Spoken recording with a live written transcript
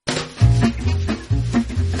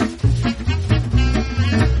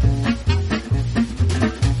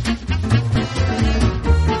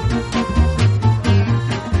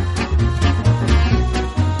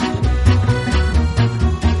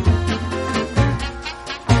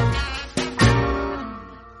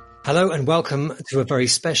Hello and welcome to a very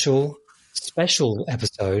special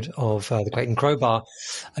episode of The Crate & Crowbar,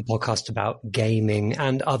 a podcast about gaming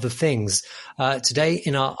and other things. Today,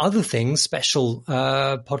 in our Other Things special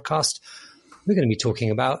podcast, we're going to be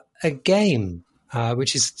talking about a game,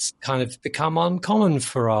 which has kind of become uncommon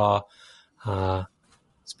for our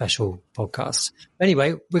special podcast.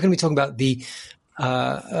 Anyway, we're going to be talking about the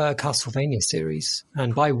Castlevania series.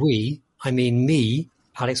 And by we, I mean me,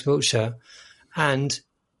 Alex Wiltshire, and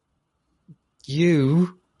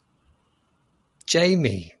you,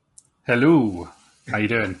 Jamie. Hello. How you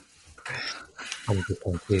doing? I'm good,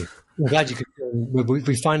 thank you. I'm glad you could.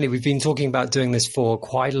 We've been talking about doing this for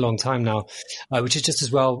quite a long time now, which is just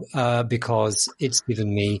as well because it's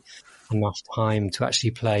given me enough time to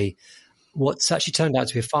actually play what's actually turned out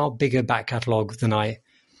to be a far bigger back catalogue than I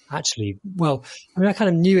actually. Well, I mean, I kind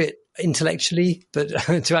of knew it intellectually, but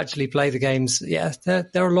to actually play the games, yeah, there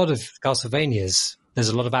are a lot of Castlevanias. There's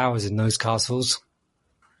a lot of hours in those castles.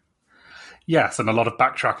 Yes, and a lot of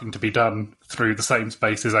backtracking to be done through the same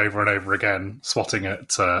spaces over and over again, swatting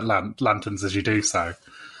at lanterns as you do so.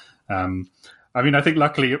 I mean, I think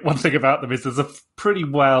luckily one thing about them is there's a pretty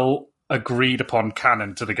well agreed upon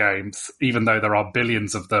canon to the games, even though there are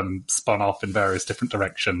billions of them spun off in various different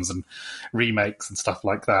directions and remakes and stuff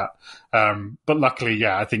like that. But luckily,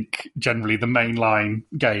 yeah, I think generally the mainline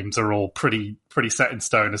games are all pretty set in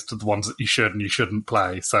stone as to the ones that you should and you shouldn't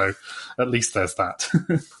play. So at least there's that.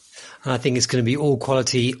 And I think it's going to be all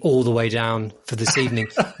quality all the way down for this evening.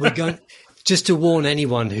 We're going just to warn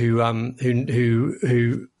anyone who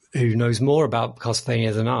knows more about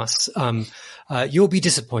Castlevania than us. You'll be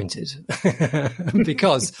disappointed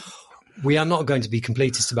because we are not going to be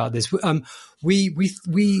completists about this. What we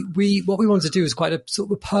want to do is quite a sort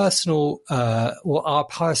of a personal, or our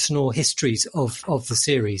personal histories of the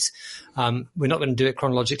series. We're not going to do it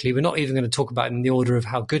chronologically. We're not even going to talk about it in the order of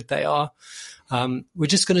how good they are. We're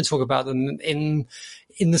just going to talk about them in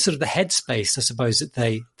the sort of the headspace, I suppose, that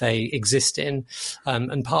they exist in,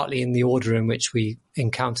 and partly in the order in which we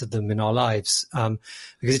encountered them in our lives.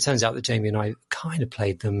 Because it turns out that Jamie and I kind of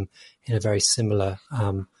played them in a very similar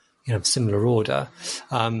order.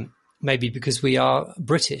 Maybe because we are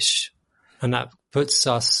British, and that puts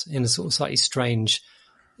us in a sort of slightly strange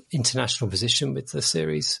international position with the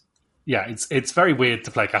series. Yeah, it's very weird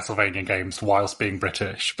to play Castlevania games whilst being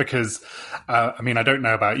British because, I mean, I don't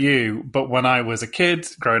know about you, but when I was a kid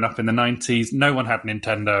growing up in the 90s, no one had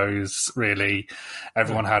Nintendos, really.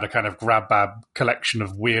 Everyone had a kind of grab-bab collection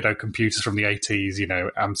of weirdo computers from the 80s, you know,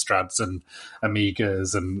 Amstrads and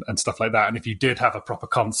Amigas and stuff like that. And if you did have a proper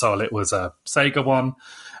console, it was a Sega one.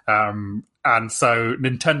 And so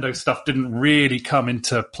Nintendo stuff didn't really come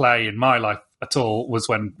into play in my life at all, was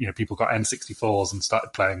when, you know, people got N64s and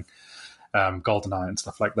started playing GoldenEye and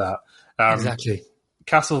stuff like that. Exactly.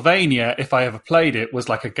 Castlevania, if I ever played it, was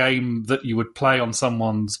like a game that you would play on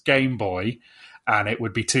someone's Game Boy and it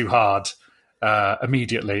would be too hard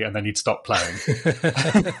immediately and then you'd stop playing.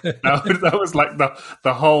 That was like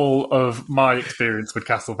the whole of my experience with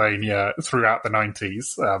Castlevania throughout the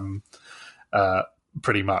 90s,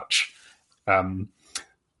 pretty much.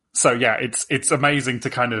 So yeah, it's amazing to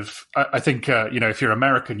kind of, I think, you know, if you're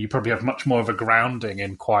American, you probably have much more of a grounding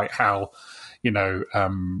in quite how, you know,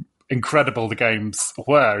 incredible the games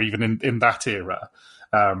were, even in that era.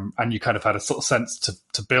 And you kind of had a sort of sense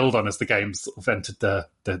to build on as the games sort of entered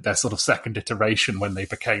their sort of second iteration when they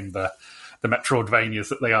became the Metroidvanias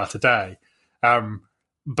that they are today.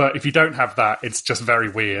 But if you don't have that, it's just very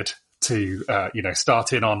weird to you know,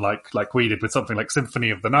 start in on like we did with something like Symphony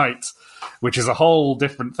of the Night, which is a whole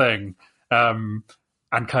different thing, and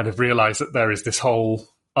kind of realize that there is this whole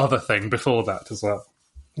other thing before that as well.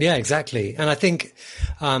 Yeah, exactly. And I think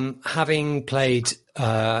having played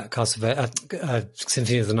Symphony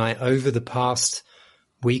of the Night over the past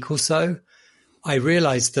week or so, I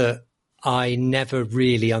realized that I never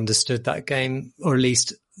really understood that game, or at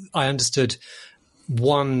least I understood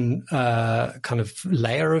one kind of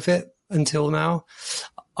layer of it until now.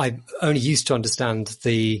 I only used to understand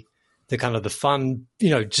the kind of the fun, you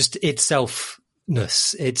know, just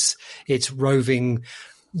itselfness. It's roving.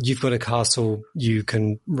 You've got a castle, you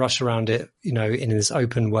can rush around it, you know, in this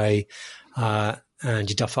open way, and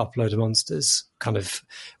you duff up a load of monsters, kind of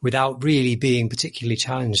without really being particularly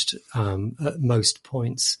challenged at most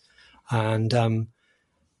points. And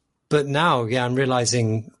but now, yeah, I'm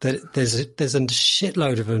realizing that there's a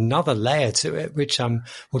shitload of another layer to it, which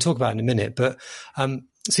we'll talk about in a minute. But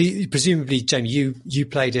so presumably, Jamie, you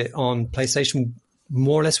played it on PlayStation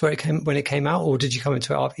more or less when it came out, or did you come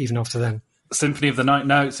into it even after then? Symphony of the Night.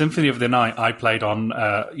 No, Symphony of the Night I played on,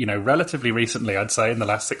 relatively recently, I'd say in the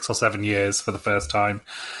last 6 or 7 years for the first time.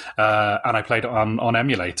 And I played it on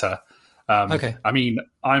emulator. Okay. I mean,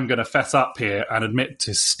 I'm going to fess up here and admit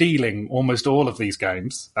to stealing almost all of these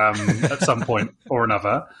games at some point or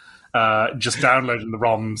another. Just downloading the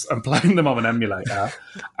ROMs and playing them on an emulator.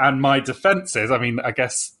 And my defense is, I mean, I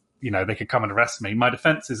guess, they could come and arrest me. My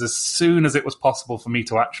defense is, as soon as it was possible for me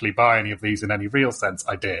to actually buy any of these in any real sense,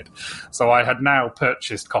 I did. So I had now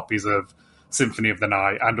purchased copies of Symphony of the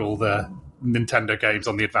Night and all the Nintendo games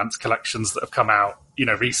on the advanced collections that have come out,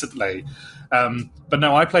 recently. But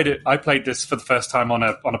no, I played this for the first time on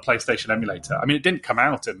a PlayStation emulator. I mean, it didn't come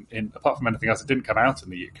out in apart from anything else, it didn't come out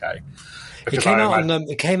in the UK. It came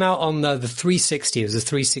out on the 360. It was a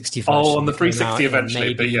 360 version. Oh, on the 360 eventually,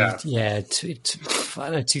 maybe, but yeah. I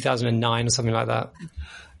don't know, 2009 or something like that.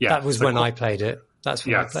 Yeah, that was when I played it. That's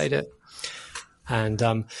when I played it. And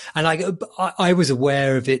I was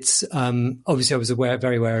aware of its. Obviously, I was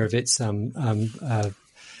very aware of its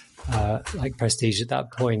like prestige at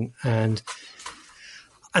that point, and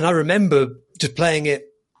I remember just playing it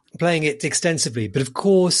extensively. But of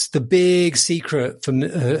course, the big secret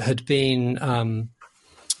had been kind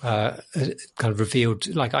of revealed.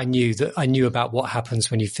 Like I knew about what happens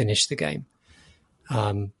when you finish the game,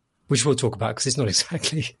 which we'll talk about because it's not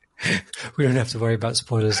exactly. We don't have to worry about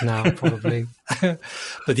spoilers now, probably. But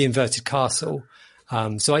the inverted castle.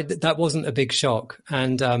 So that wasn't a big shock,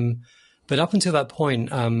 and but up until that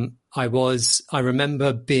point, I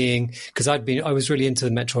remember being, because I was really into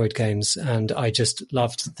the Metroid games, and I just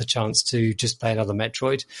loved the chance to just play another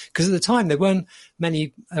Metroid. Because at the time there weren't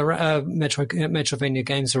many Metroidvania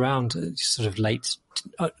games around, sort of late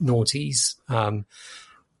noughties, and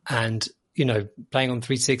playing on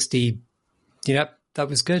 360, that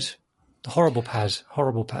was good. Horrible pad.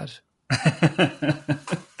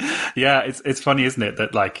 Yeah, it's funny, isn't it,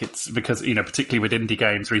 that like it's because particularly with indie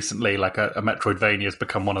games recently, like a Metroidvania has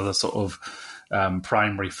become one of the sort of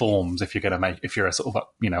primary forms if you're a sort of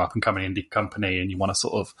up and coming indie company and you want to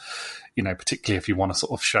sort of particularly if you want to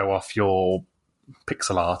sort of show off your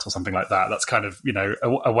pixel art or something like that. That's kind of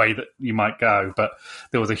a way that you might go, but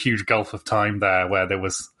there was a huge gulf of time there where there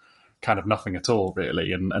was kind of nothing at all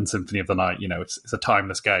really, and Symphony of the Night, it's a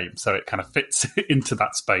timeless game, so it kind of fits into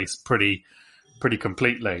that space pretty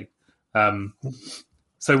completely. So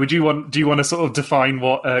do you want to sort of define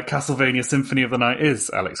what Castlevania Symphony of the Night is,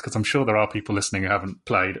 Alex? Because I'm sure there are people listening who haven't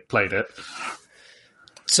played it.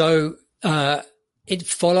 So it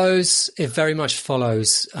very much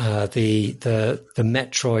follows the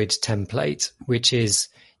Metroid template, which is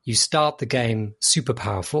you start the game super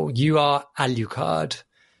powerful. You are Alucard,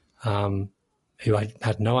 who I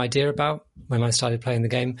had no idea about when I started playing the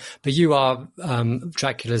game, but you are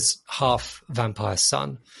Dracula's half vampire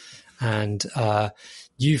son, and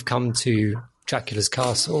you've come to Dracula's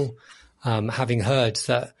castle, having heard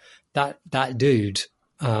that dude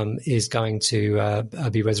is going to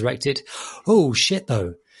be resurrected. Oh shit!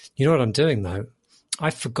 Though, you know what I'm doing though?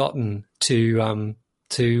 I've forgotten to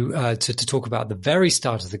talk about the very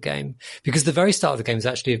start of the game, because the very start of the game is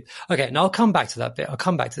actually okay. And I'll come back to that bit.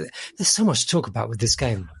 There's so much to talk about with this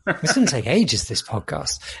game. It's going to take ages, this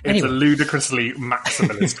podcast. Anyway. It's a ludicrously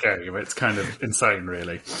maximalist game. It's kind of insane,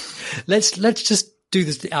 really. Let's just do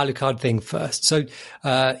this Alucard thing first. So,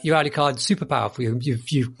 you're Alucard, super powerful.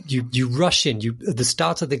 You rush in. At the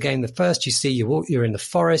start of the game, the first you see, you're in the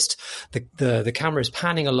forest. The camera is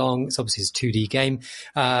panning along. It's obviously a 2D game,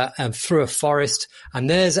 and through a forest. And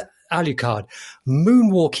there's Alucard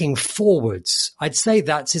moonwalking forwards. I'd say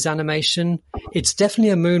that's his animation. It's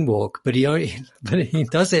definitely a moonwalk, but he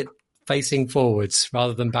does it facing forwards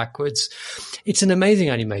rather than backwards. It's an amazing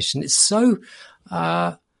animation. It's so,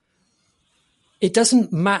 it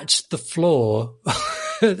doesn't match the floor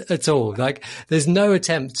at all. Like there's no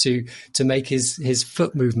attempt to make his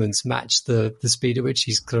foot movements match the speed at which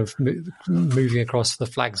he's kind of moving across the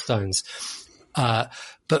flagstones.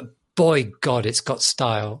 But boy, God, it's got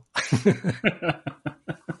style.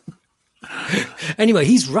 Anyway,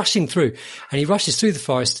 he's rushing through, and he rushes through the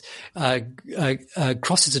forest,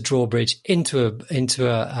 crosses a drawbridge into a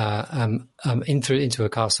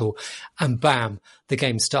castle, and bam, the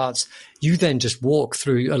game starts. You then just walk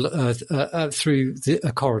through a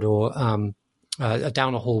corridor,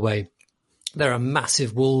 down a hallway. There are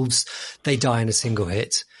massive wolves. They die in a single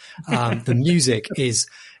hit. The music is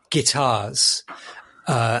guitars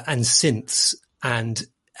and synths, and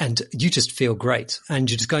you just feel great. And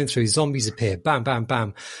you're just going through, zombies appear, bam, bam,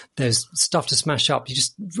 bam. There's stuff to smash up. You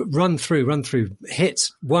just run through,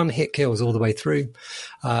 one hit kills all the way through.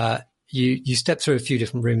 you step through a few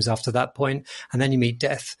different rooms after that point, and then you meet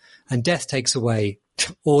Death, and Death takes away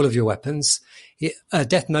all of your weapons.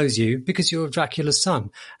 Death knows you because you're Dracula's son,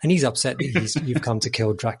 and he's upset that you've come to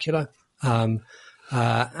kill Dracula. And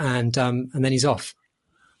then he's off,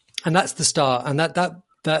 and that's the start. And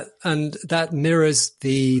that mirrors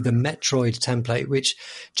the Metroid template, which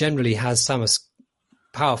generally has Samus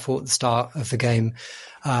powerful at the start of the game,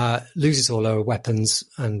 loses all her weapons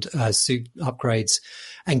and suit upgrades,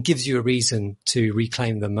 and gives you a reason to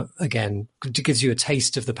reclaim them again. It gives you a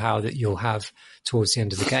taste of the power that you'll have towards the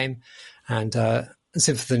end of the game. And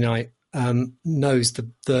Symphony of the Night knows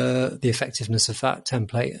the effectiveness of that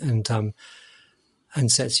template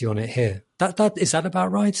and sets you on it here. Is that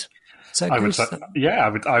about right? I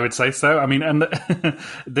would say so. I mean, and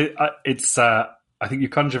it's I think you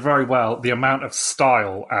conjure very well the amount of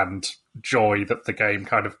style and joy that the game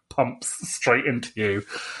kind of pumps straight into you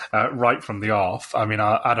right from the off. I mean,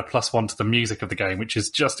 I'll add a +1 to the music of the game, which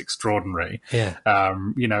is just extraordinary. Yeah.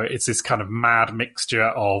 It's this kind of mad mixture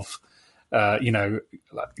of like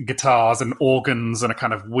guitars and organs and a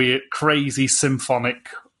kind of weird, crazy symphonic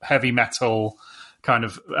heavy metal kind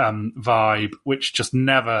of vibe, which just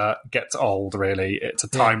never gets old, really. It's a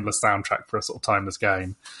timeless soundtrack for a sort of timeless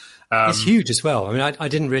game. It's huge as well. I mean, I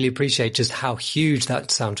didn't really appreciate just how huge that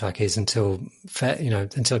soundtrack is until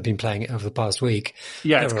I've been playing it over the past week.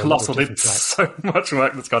 Yeah, it's colossal. It's so much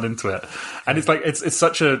work that's gone into it. And it's like, it's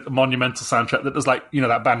such a monumental soundtrack that there's like,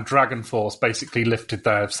 that band Dragon Force basically lifted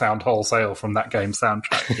their sound wholesale from that game's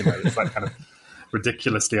soundtrack. It's like kind of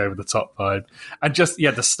ridiculously over the top vibe, and just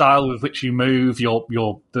the style with which you move,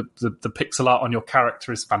 the pixel art on your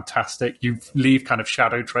character is fantastic. You leave kind of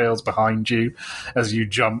shadow trails behind you as you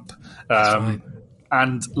jump, right.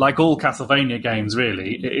 And like all Castlevania games,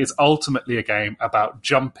 really, it is ultimately a game about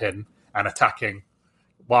jumping and attacking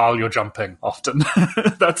while you're jumping. Often,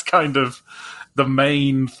 that's kind of the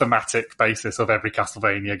main thematic basis of every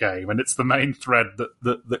Castlevania game, and it's the main thread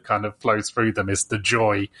that kind of flows through them, is the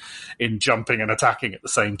joy in jumping and attacking at the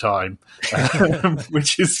same time,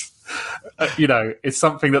 which is, it's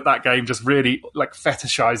something that game just really like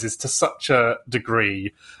fetishizes to such a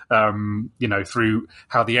degree, through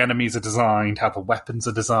how the enemies are designed, how the weapons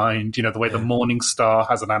are designed, the way the Morning Star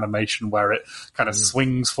has an animation where it kind of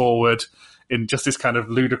swings forward in just this kind of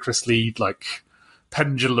ludicrously like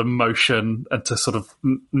pendulum motion and to sort of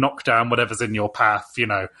knock down whatever's in your path,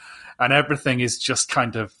 and everything is just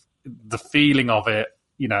kind of, the feeling of it,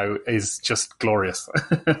 is just glorious.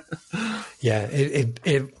 Yeah,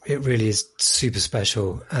 it really is super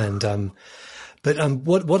special. And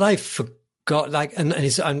what I forgot, like, and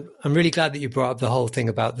I'm really glad that you brought up the whole thing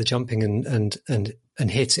about the jumping and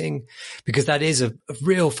hitting, because that is a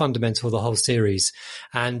real fundamental of the whole series.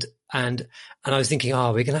 And I was thinking,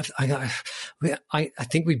 we're going to have, I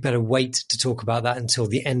think we'd better wait to talk about that until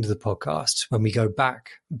the end of the podcast, when we go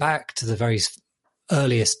back to the very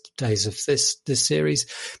earliest days of this series.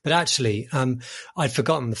 But actually, I'd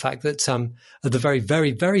forgotten the fact that at the very,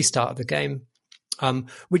 very, very start of the game,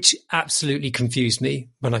 which absolutely confused me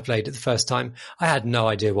when I played it the first time, I had no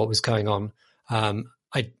idea what was going on.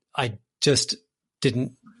 I just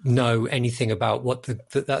didn't know anything about what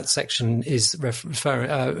that section is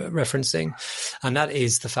referencing, and that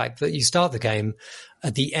is the fact that you start the game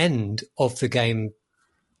at the end of the game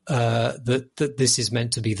that this is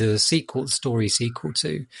meant to be the story sequel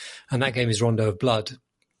to, and that game is Rondo of Blood,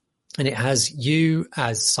 and it has you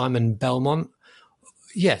as Simon Belmont.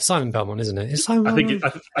 Yeah, Simon Belmont, isn't it? Is Simon Belmont?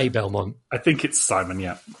 A Belmont. I think it's Simon,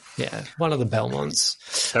 yeah. Yeah, one of the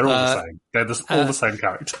Belmonts. They're all the same. They're all the same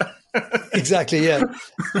character. Exactly, yeah.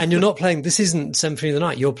 And you're not playing, this isn't Symphony of the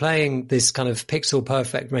Night. You're playing this kind of pixel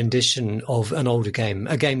perfect rendition of an older game,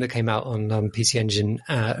 a game that came out on PC Engine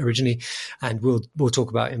originally, and we'll talk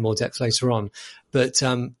about it in more depth later on. But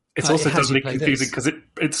it's also doubly confusing because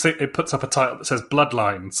it puts up a title that says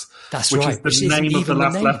Bloodlines. That's which right. Is the name of the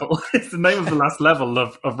last level. It's the name of the last level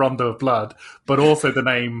of Rondo of Blood, but also the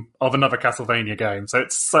name of another Castlevania game. So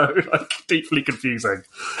it's so like deeply confusing.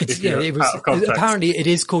 It was, out of context. Apparently, it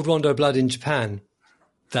is called Rondo of Blood in Japan.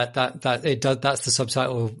 That's the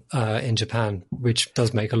subtitle in Japan, which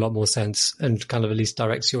does make a lot more sense and kind of at least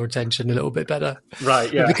directs your attention a little bit better.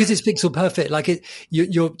 Right, yeah. But because it's pixel perfect, like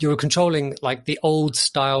you're controlling like the old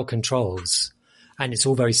style controls, and it's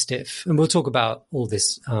all very stiff. And we'll talk about all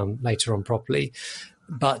this later on properly.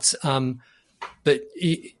 But the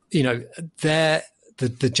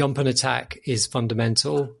jump and attack is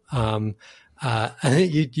fundamental. And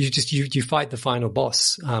you fight the final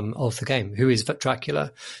boss of the game, who is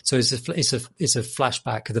Dracula. So it's a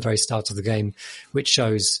flashback at the very start of the game, which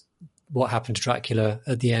shows what happened to Dracula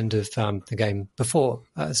at the end of the game before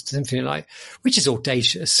Symphony of the Night, which is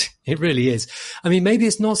audacious. It really is. I mean, maybe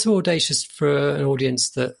it's not so audacious for an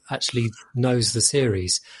audience that actually knows the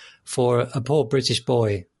series. For a poor British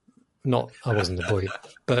boy, I wasn't a boy,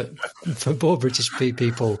 but for poor British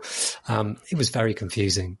people, it was very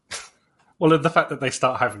confusing. Well, the fact that they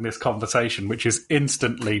start having this conversation, which is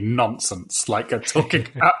instantly nonsense, like talking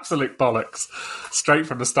absolute bollocks straight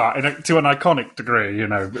from the start, to an iconic degree,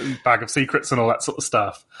 Bag of Secrets and all that sort of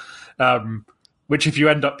stuff. Which, if you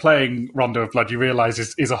end up playing Rondo of Blood, you realise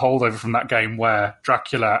is a holdover from that game where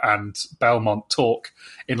Dracula and Belmont talk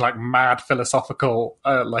in like mad philosophical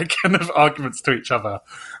kind of arguments to each other.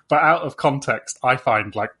 But out of context, I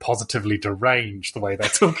find like positively deranged the way they're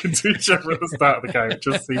talking to each other at the start of the game. It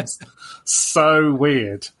just seems so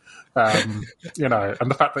weird. And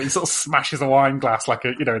the fact that he sort of smashes a wine glass like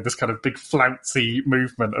this kind of big flouncy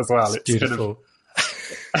movement as well. It's beautiful.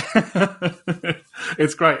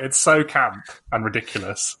 It's great. It's so camp and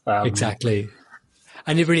ridiculous. Exactly.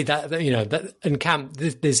 And it really and camp.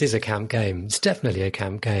 This is a camp game. It's definitely a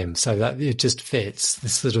camp game. So that it just fits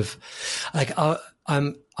this sort of like.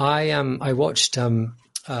 I watched. Oh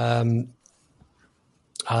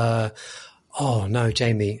no,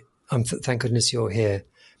 Jamie. Thank goodness you're here,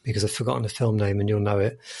 because I've forgotten the film name and you'll know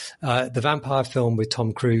it. The vampire film with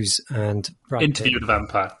Tom Cruise and Brad Pitt. Interview with the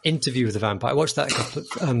Vampire. Interview with the Vampire. I watched that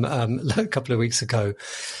a couple of weeks ago,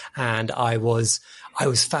 and I was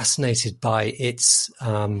fascinated by its.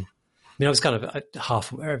 I was kind of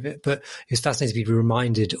half aware of it, but it was fascinating to be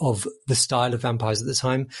reminded of the style of vampires at the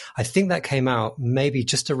time. I think that came out maybe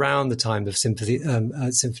just around the time of Symphony of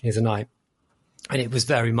the Night, and it was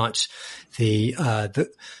very much the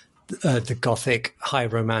gothic high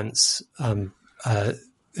romance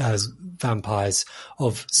as vampires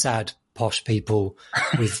of sad posh people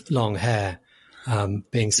with long hair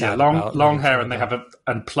being sad. Yeah, long hair, and they have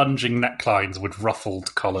plunging necklines with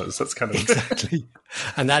ruffled collars. That's kind of exactly,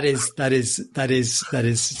 and that is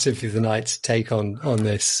Symphony of the Night's take on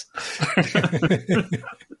this.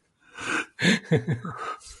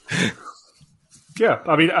 Yeah,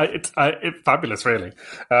 I mean, it's fabulous, really.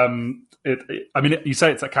 You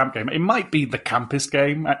say it's a camp game. It might be the campest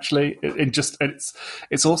game, actually.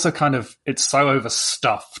 It's also kind of, it's so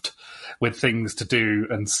overstuffed with things to do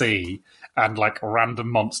and see, and like random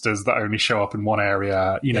monsters that only show up in one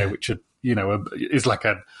area, which are, is like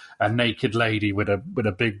a naked lady with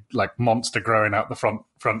a big like monster growing out the front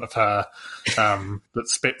of her that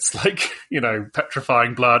spits like,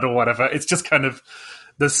 petrifying blood or whatever. It's just kind of,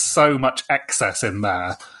 there's so much excess in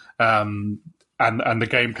there. And the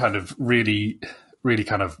game kind of really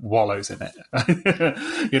kind of wallows in it.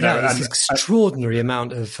 There's an extraordinary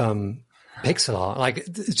amount of pixel art, like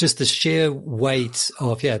just the sheer weight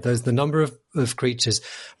of the number of creatures.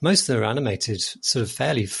 Most of them are animated sort of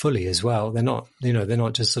fairly fully as well. They're not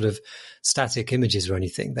just sort of static images or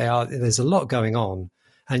anything. There's a lot going on,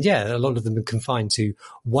 and a lot of them are confined to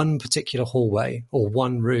one particular hallway or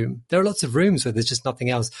one room. There are lots of rooms where there's just nothing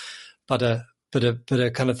else but a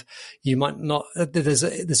kind of, you might not. There's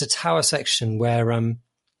a tower section where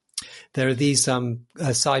there are these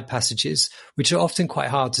side passages which are often quite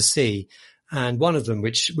hard to see, and one of them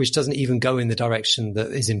which doesn't even go in the direction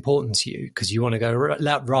that is important to you, because you want to go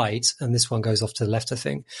right, and this one goes off to the left, I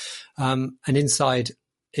think. And inside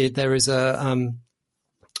it, there is a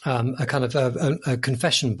kind of a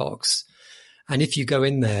confession box, and if you go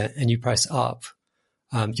in there and you press up,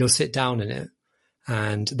 you'll sit down in it,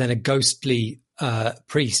 and then a ghostly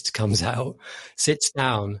priest comes out, sits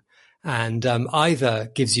down, and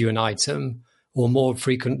either gives you an item, or more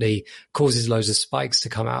frequently causes loads of spikes to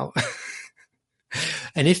come out.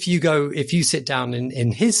 And if you sit down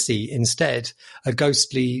in his seat instead, a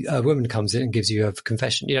ghostly woman comes in and gives you a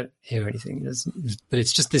confession. You don't hear anything, but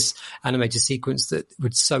it's just this animated sequence that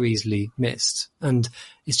would so easily missed, and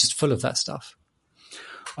it's just full of that stuff.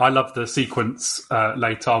 I love the sequence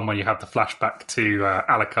later on where you have the flashback to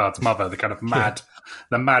Alucard's mother, the kind of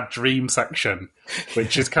the mad dream section,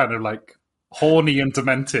 which is kind of like horny and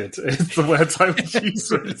demented. Is the words I would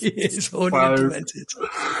use. It's horny and demented.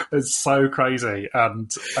 It's so crazy, and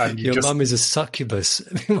your mum is a succubus.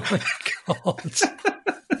 Oh my god.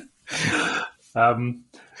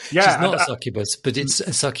 She's not a succubus, but it's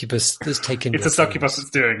a succubus that's taken. It's a succubus that's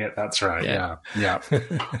doing it. That's right. Yeah.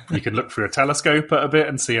 You can look through a telescope at a bit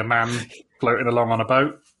and see a man floating along on a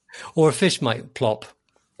boat, or a fish might plop.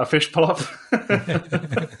 A fish plop.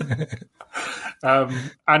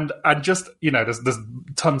 And just, there's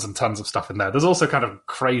tons and tons of stuff in there. There's also kind of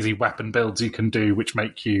crazy weapon builds you can do, which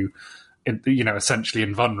make you essentially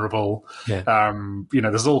invulnerable. Yeah.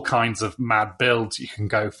 There's all kinds of mad builds you can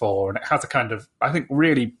go for, and it has a kind of, I think,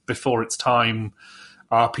 really before its time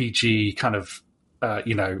RPG kind of,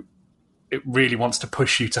 it really wants to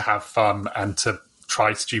push you to have fun and to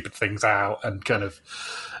try stupid things out and kind of,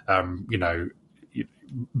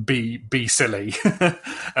 be silly.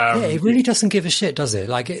 It really doesn't give a shit, does it?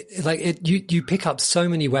 You pick up so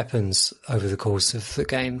many weapons over the course of the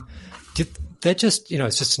game. They're just,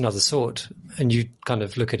 it's just another sword, and you kind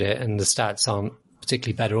of look at it and the stats aren't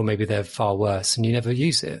particularly better, or maybe they're far worse, and you never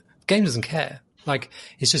use it. The game doesn't care.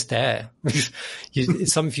 It's just there.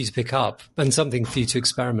 It's something for you to pick up and something for you to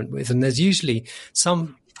experiment with. And there's usually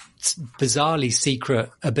some bizarrely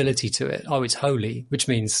secret ability to it. Oh, it's holy, which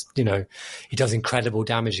means, it does incredible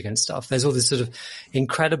damage against stuff. There's all this sort of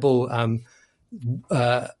incredible,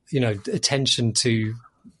 attention to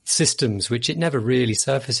systems, which it never really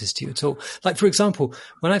surfaces to you at all. Like, for example,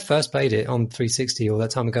 when I first played it on 360 all that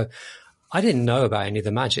time ago, I didn't know about any of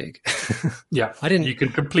the magic. Yeah, I didn't. You can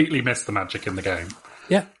completely miss the magic in the game.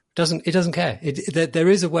 Yeah, it doesn't care. There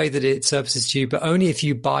is a way that it surfaces to you, but only if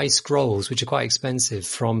you buy scrolls, which are quite expensive,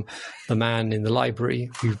 from the man in the library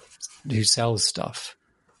who sells stuff.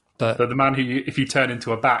 But the man who, if you turn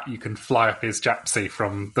into a bat, you can fly up his japsy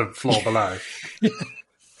from the floor below.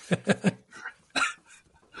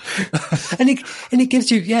 and it gives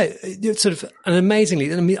you, sort of an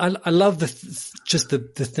amazingly. I mean, I love the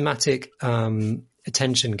thematic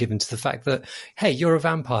attention given to the fact that, hey, you're a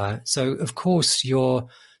vampire, so of course your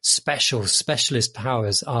specialist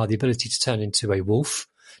powers are the ability to turn into a wolf,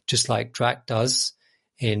 just like Drac does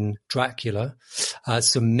in Dracula,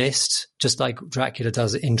 some mist, just like Dracula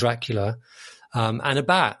does in Dracula, and a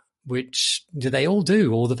bat, which they all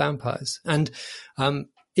do, all the vampires. And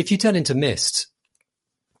if you turn into mist,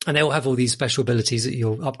 and they all have all these special abilities that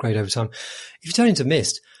you'll upgrade over time. If you turn into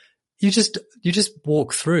mist, you just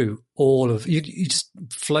walk through you just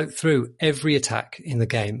float through every attack in the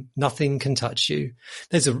game. Nothing can touch you.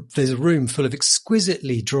 There's a room full of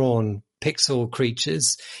exquisitely drawn pixel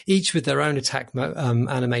creatures, each with their own attack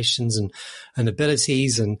animations and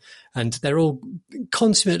abilities, and they're all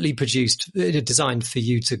consummately produced, designed for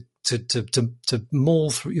you to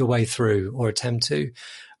maul your way through or attempt to.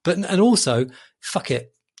 And also, fuck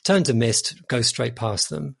it. Turn to mist, go straight past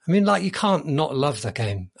them. I mean, you can't not love that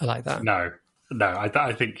game like that. No,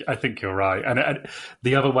 I think you're right. And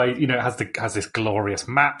the other way, it has this glorious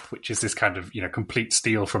map, which is this kind of, complete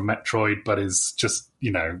steal from Metroid, but is just,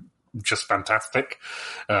 just fantastic,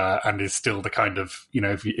 and is still the kind of,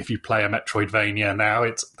 if you play a Metroidvania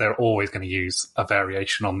now, they're always going to use a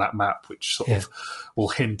variation on that map, which sort of will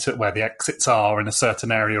hint at where the exits are in a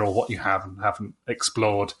certain area or what you have and haven't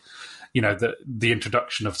explored. The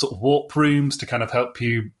introduction of sort of warp rooms to kind of help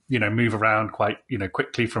you, move around quite,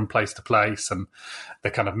 quickly from place to place, and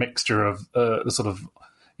the kind of mixture of the sort of,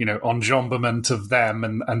 enjambment of them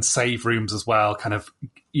and save rooms as well, kind of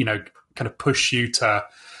push you to,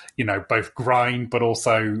 both grind, but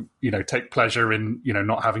also, take pleasure in,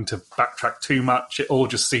 not having to backtrack too much. It all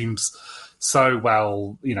just seems so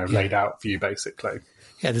well, laid out for you, basically.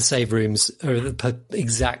 Yeah, the save rooms are the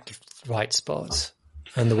exact right spots.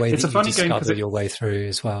 And the way it's that a you funny discover game your way through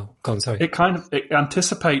as well. Go on, sorry. It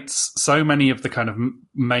anticipates so many of the kind of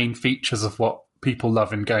main features of what people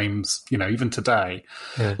love in games, even today.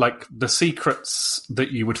 Yeah. Like the secrets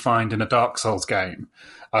that you would find in a Dark Souls game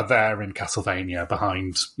are there in Castlevania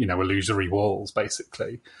behind, illusory walls,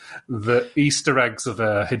 basically. The Easter eggs of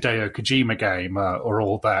a Hideo Kojima game are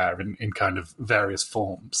all there in kind of various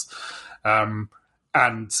forms. And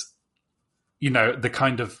the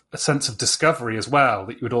kind of a sense of discovery as well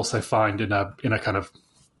that you would also find in a kind of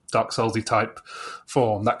Dark Soulsy type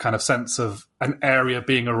form, that kind of sense of an area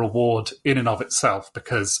being a reward in and of itself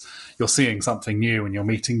because you're seeing something new and you're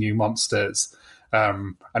meeting new monsters.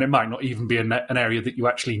 And it might not even be an area that you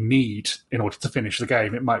actually need in order to finish the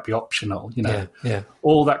game. It might be optional, Yeah.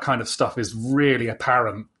 All that kind of stuff is really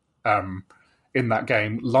apparent in that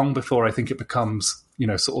game long before I think it becomes,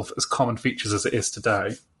 sort of as common features as it is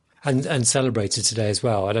today. And celebrated today as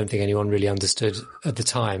well. I don't think anyone really understood at the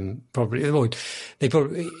time. Probably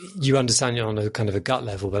you understand it on a kind of a gut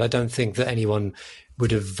level, but I don't think that anyone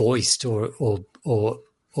would have voiced or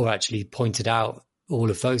actually pointed out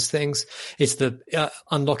all of those things. It's the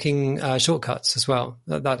unlocking shortcuts as well.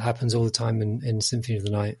 That happens all the time in Symphony of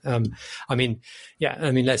the Night.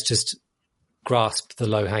 Let's just grasp the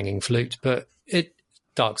low-hanging flute. But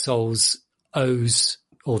Dark Souls owes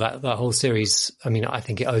all that whole series. I mean, I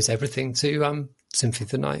think it owes everything to Symphony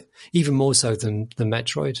of the Night, even more so than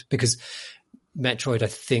Metroid, because Metroid, I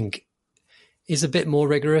think, is a bit more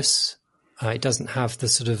rigorous. It doesn't have the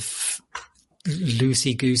sort of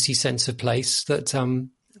loosey-goosey sense of place that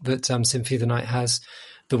Symphony of the Night has,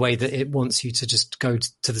 the way that it wants you to just go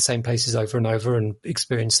to the same places over and over and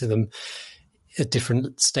experience them at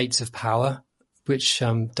different states of power, which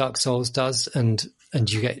Dark Souls does, and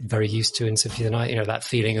you get very used to in Symphony of the Night. That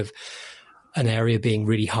feeling of an area being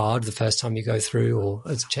really hard the first time you go through, or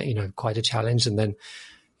as quite a challenge, and then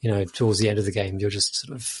towards the end of the game you're just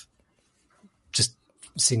sort of just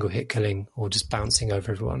single hit killing or just bouncing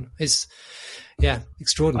over everyone. It's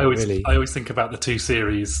extraordinary. Really, I always think about the two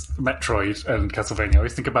series, Metroid and Castlevania. I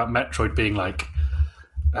always think about Metroid being like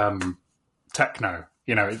techno.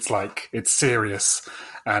 It's like it's serious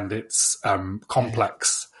and it's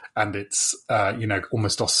complex and it's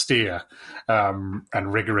almost austere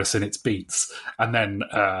and rigorous in its beats. And then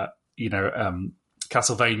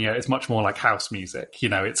Castlevania is much more like house music.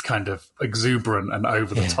 It's kind of exuberant and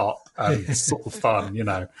over the top and sort of fun.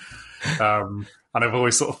 And I've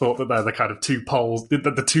always sort of thought that they're the kind of two poles.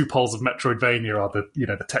 The two poles of Metroidvania are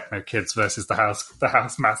the techno kids versus the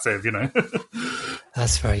house massive.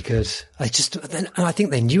 That's very good. I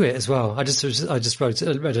think they knew it as well. I just read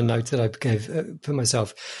a note that I gave for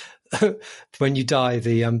myself. When you die,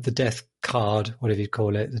 the death card, whatever you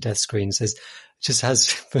call it, the death screen says, just has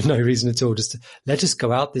for no reason at all, just let us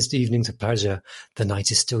go out this evening to pleasure. The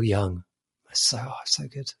night is still young. So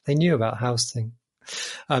good. They knew about house thing.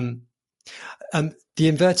 The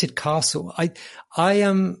inverted castle. I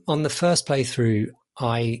am on the first playthrough.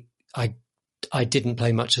 I didn't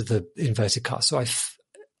play much of the inverted castle.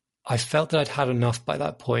 I felt that I'd had enough by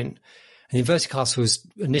that point. And the inverted castle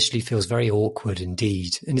initially feels very awkward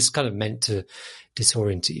indeed, and it's kind of meant to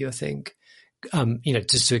disorient you, I think.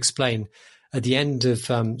 Just to explain, at the end of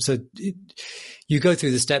you go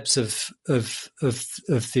through the steps of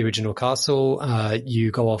the original castle.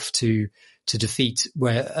 You go off to defeat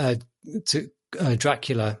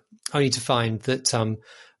Dracula, only to find that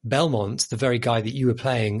Belmont, the very guy that you were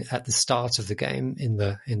playing at the start of the game in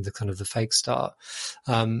the kind of the fake start,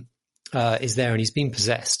 is there, and he's been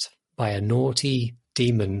possessed by a naughty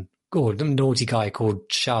demon or a naughty guy called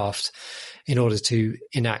Shaft in order to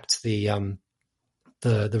enact the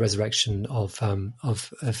resurrection of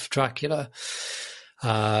Dracula.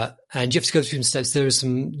 And you have to go through some steps.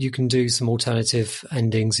 You can do some alternative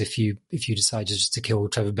endings if you decide just to kill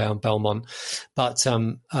Trevor Belmont. But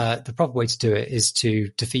the proper way to do it is to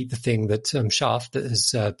defeat the thing that Shaft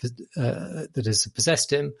that has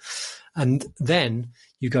possessed him, and then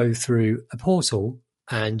you go through a portal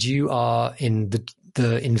and you are in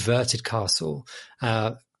the inverted castle.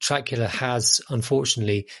 Dracula has,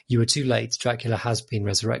 unfortunately, you were too late. Dracula has been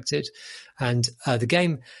resurrected, and the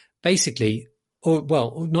game basically, or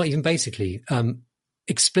well, not even basically,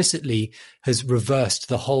 explicitly has reversed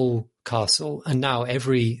the whole castle, and now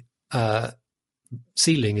every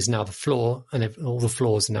ceiling is now the floor, and all the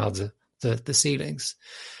floors are now the ceilings.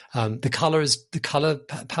 The color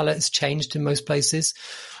palette has changed in most places.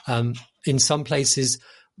 In some places,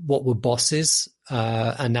 what were bosses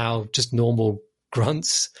are now just normal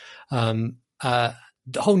grunts. A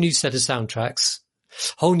whole new set of soundtracks,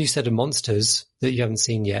 whole new set of monsters that you haven't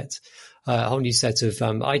seen yet, a whole new set of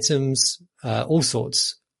items, all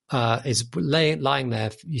sorts is lying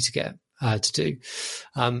there for you to get to do.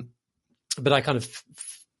 But I kind of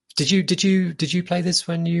did you play this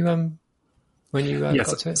when you yes,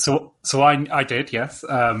 got to it? So I did, yes.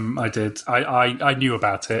 I did. I knew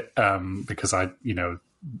about it because I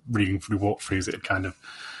reading through walkthroughs, it kind of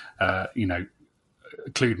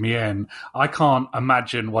clued me in. I can't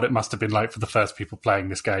imagine what it must have been like for the first people playing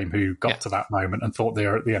this game who got to that moment and thought they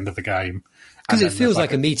were at the end of the game. Because it feels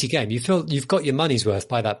like a meaty game. You feel you've got your money's worth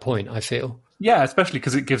by that point, I feel. Yeah, especially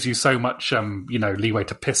because it gives you so much leeway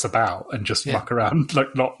to piss about and just muck around,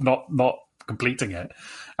 like not completing it.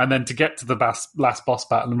 And then to get to the last boss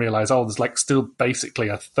battle and realize, there's like still basically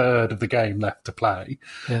a third of the game left to play.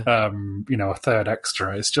 Yeah. A third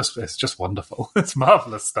extra. It's just wonderful. It's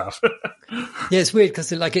marvelous stuff. Yeah, it's weird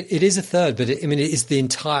because it is a third, but it is the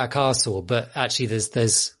entire castle. But actually,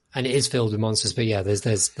 there's and it is filled with monsters. But yeah,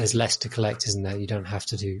 there's less to collect, isn't there? You don't have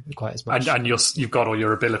to do quite as much. And you've got all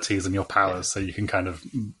your abilities and your powers, so you can kind of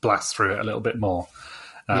blast through it a little bit more.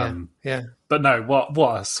 Yeah. But no,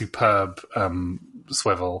 what a superb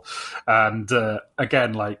swivel. And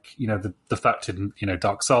again, the fact in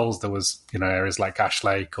Dark Souls there was areas like Ash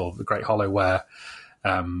Lake or the Great Hollow where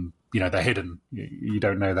they're hidden. You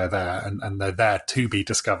don't know they're there, and they're there to be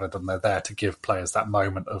discovered, and they're there to give players that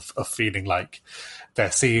moment of feeling like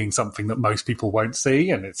they're seeing something that most people won't see,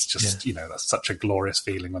 and it's just that's such a glorious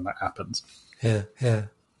feeling when that happens. Yeah.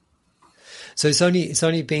 So it's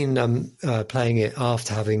only been playing it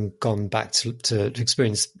after having gone back to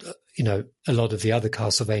experience, a lot of the other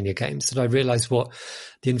Castlevania games, that I realized what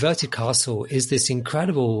the Inverted Castle is. This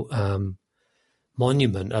incredible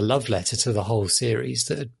monument, a love letter to the whole series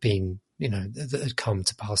that had been, that had come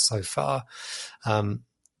to pass so far.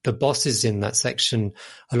 The bosses in that section,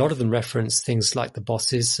 a lot of them reference things like the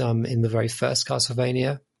bosses in the very first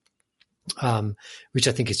Castlevania, which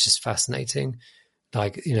I think is just fascinating.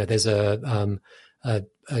 Like, there's a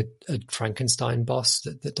Frankenstein boss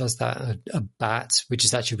that does that, a bat, which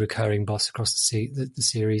is actually a recurring boss across the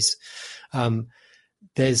series.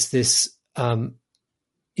 There's this,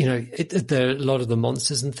 there are a lot of the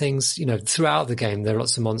monsters and things, throughout the game, there are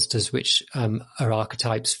lots of monsters which are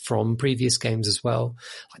archetypes from previous games as well,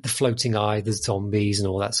 like the floating eye, the zombies and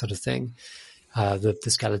all that sort of thing. The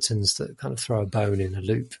skeletons that kind of throw a bone in a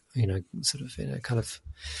loop, kind of.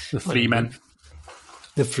 The flea men.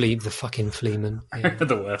 The fucking fleamen. Yeah.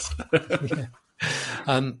 The worst.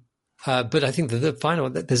 Yeah. But I think that the final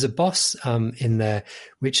one, there's a boss in there,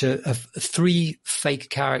 which are three fake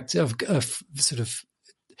characters of sort of.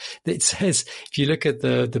 It says, if you look at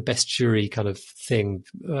the bestiary kind of thing,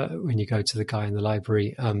 when you go to the guy in the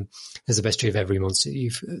library, there's a bestiary of every monster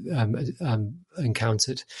you've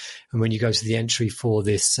encountered. And when you go to the entry for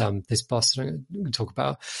this boss that I'm going to talk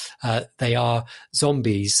about, they are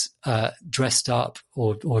zombies dressed up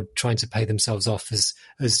or trying to pay themselves off as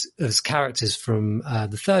characters from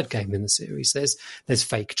the third game in the series. There's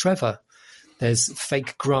fake Trevor. There's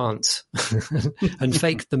fake Grant and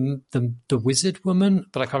fake the wizard woman,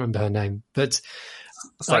 but I can't remember her name. But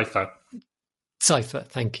Cypher,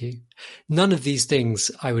 thank you. None of these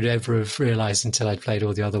things I would ever have realized until I'd played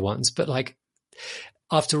all the other ones. But like,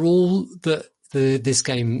 after all that this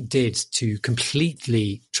game did to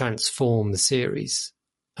completely transform the series,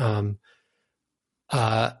 it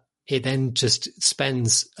then just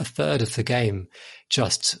spends a third of the game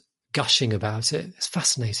just gushing about it. It's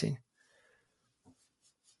fascinating.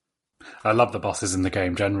 I love the bosses in the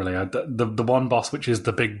game generally. The one boss, which is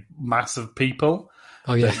the big mass of people.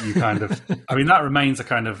 Oh yeah, that you kind of. I mean, that remains a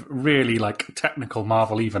kind of really like technical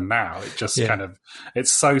marvel even now. It just kind of.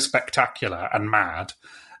 It's so spectacular and mad.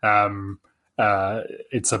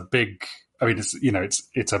 It's a big. I mean,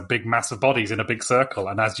 it's a big mass of bodies in a big circle,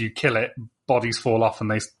 and as you kill it, bodies fall off, and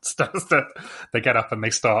they get up and they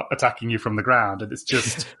start attacking you from the ground, and it's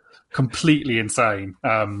just. Completely insane,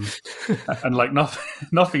 and like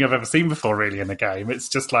nothing I've ever seen before really in a game. It's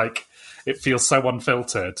just like it feels so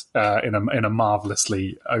unfiltered in a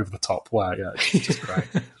marvelously over the top way. Yeah, it's just great.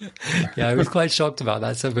 Yeah, I was quite shocked about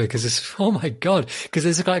that because it's oh my god, because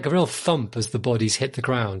there's like a real thump as the bodies hit the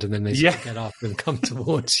ground and then they sort of get up and come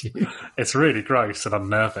towards you. It's really gross and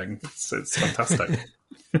unnerving. It's fantastic.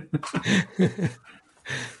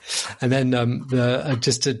 And then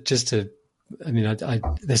just to. I mean,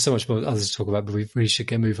 there's so much more others to talk about, but we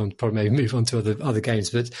should move on to other games.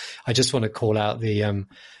 But I just want to call out the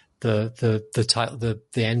title, the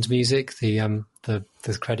end music, the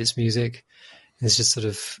credits music. There's just sort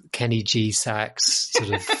of Kenny G sax sort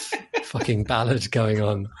of fucking ballad going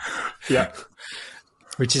on. Yeah,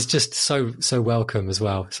 which is just so welcome as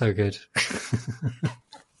well. So good.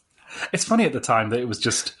 It's funny at the time that it was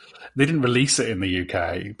just they didn't release it in the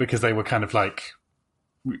UK because they were kind of like.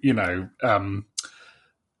 Well,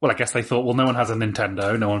 I guess they thought, well, no one has a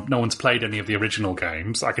Nintendo, no one's played any of the original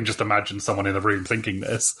games. I can just imagine someone in the room thinking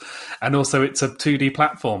this. And also, it's a 2D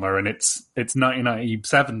platformer, and it's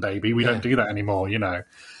 1997, baby. We don't do that anymore, The age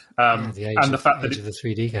and the of, fact that of the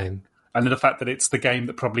 3D game, and the fact that it's the game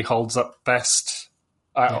that probably holds up best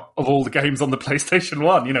of all the games on the PlayStation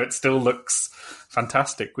 1. It still looks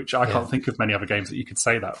fantastic, which I can't think of many other games that you could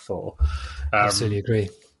say that for. Absolutely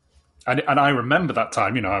agree. And I remember that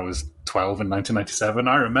time, I was 12 in 1997.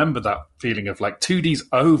 I remember that feeling of like 2D's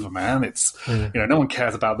over, man. It's, no one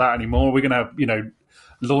cares about that anymore. We're going to,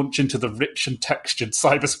 launch into the rich and textured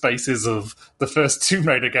cyberspaces of the first Tomb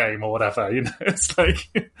Raider game or whatever. It's like,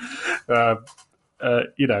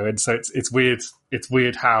 and so it's weird. It's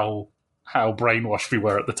weird how brainwashed we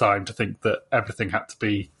were at the time to think that everything had to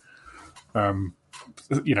be,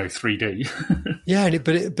 3D. Yeah,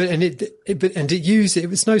 it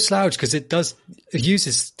was no slouch because it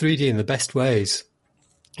uses 3D in the best ways.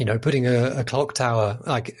 Putting a clock tower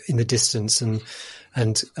like in the distance and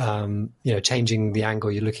changing the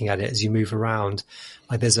angle you're looking at it as you move around.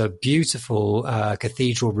 Like there's a beautiful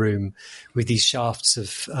cathedral room with these shafts of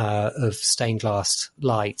stained glass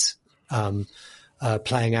light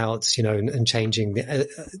playing out, and changing the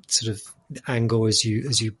sort of angle as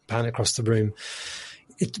you pan across the room.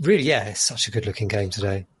 It really, it's such a good looking game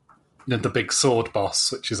today. the big sword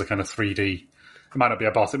boss, which is a kind of 3D. It might not be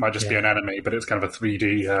a boss; it might just be an enemy, but it's kind of a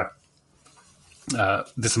 3D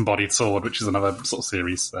disembodied sword, which is another sort of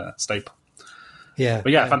series staple. Yeah,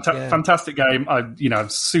 but fantastic game. I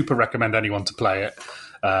super recommend anyone to play it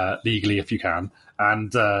legally if you can,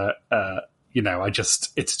 and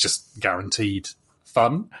it's just guaranteed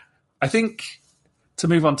fun. I think to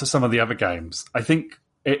move on to some of the other games, I think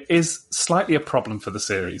it is slightly a problem for the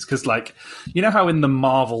series because, like, you know how in the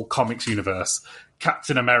Marvel Comics universe,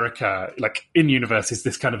 Captain America, like in universe, is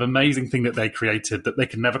this kind of amazing thing that they created that they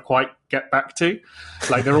can never quite get back to.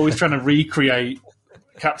 Like they're always trying to recreate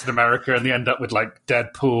Captain America and they end up with like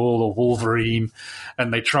Deadpool or Wolverine,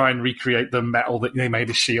 and they try and recreate the metal that they made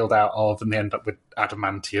his shield out of, and they end up with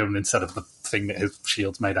adamantium instead of the thing that his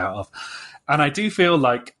shield's made out of. And I do feel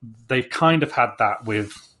like they've kind of had that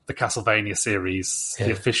with the Castlevania series,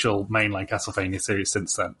 the official mainline Castlevania series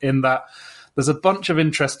since then, in that there's a bunch of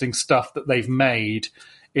interesting stuff that they've made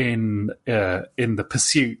in the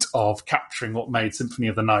pursuit of capturing what made Symphony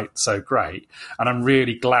of the Night so great. And I'm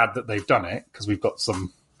really glad that they've done it because we've got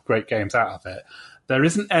some great games out of it. There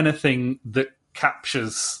isn't anything that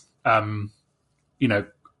captures, they've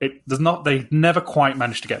never quite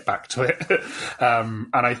managed to get back to it. And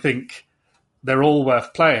I think they're all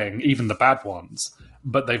worth playing, even the bad ones.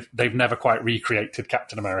 But they've never quite recreated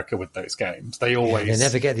Captain America with those games. They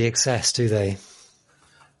never get the excess, do they?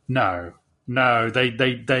 No,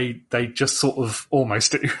 they just sort of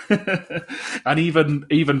almost do. And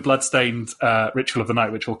even Bloodstained Ritual of the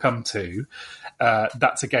Night, which we'll come to,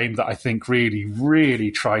 that's a game that I think really, really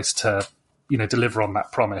tries to deliver on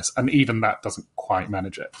that promise, and even that doesn't quite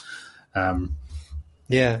manage it.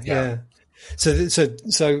 Yeah. So,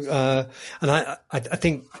 and I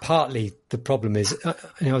think partly the problem is, I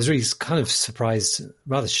was really kind of surprised,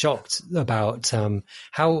 rather shocked about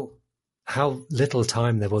how little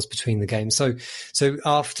time there was between the games. So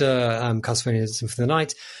after Castlevania Symphony of the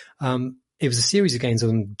Night, it was a series of games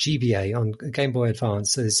on GBA, on Game Boy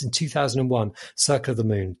Advance. So it's in 2001, Circle of the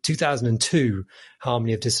Moon, 2002,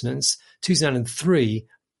 Harmony of Dissonance, 2003,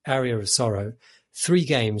 Area of Sorrow. 3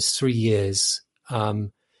 games, 3 years.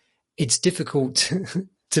 It's difficult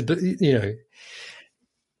to,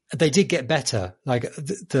 they did get better. Like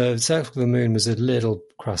the Circle of the Moon was a little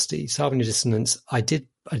crusty. Harmony of Dissonance, I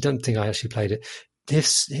don't think I actually played it.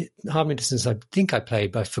 This Harmony of Dissonance, I think I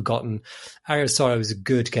played, but I've forgotten. Area of Sorrow is a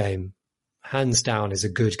good game. Hands down is a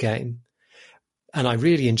good game. And I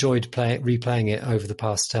really enjoyed replaying it over the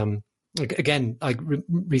past, again,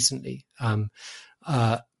 recently.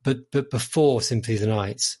 But before Symphony of the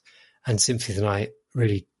Night, and Symphony of the Night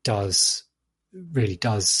really does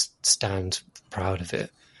stand proud of it,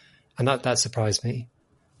 and that surprised me.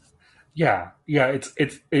 Yeah,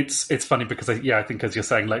 it's funny because I think, as you're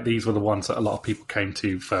saying, like these were the ones that a lot of people came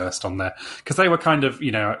to first on there because they were kind of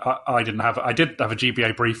I did have a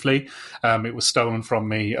GBA briefly. It was stolen from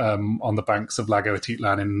me on the banks of Lago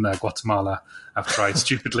Atitlan in Guatemala after I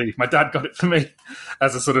stupidly, my dad got it for me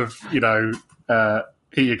as a sort of here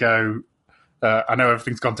you go. I know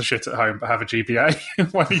everything's gone to shit at home, but have a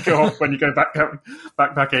GBA when you go back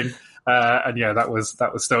in. And yeah, that was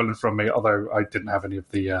stolen from me. Although I didn't have any of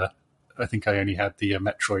the, I think I only had the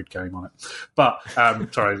Metroid game on it. But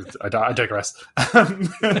sorry, I digress.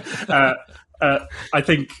 I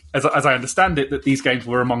think, as I understand it, that these games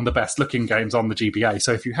were among the best looking games on the GBA.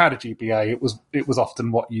 So if you had a GBA, it was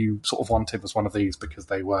often what you sort of wanted was one of these because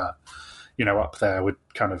they were, up there with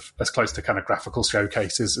kind of as close to kind of graphical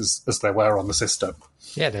showcases as there were on the system.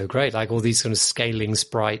 Yeah, they were great. Like all these sort of scaling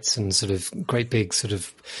sprites and sort of great big sort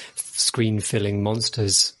of screen filling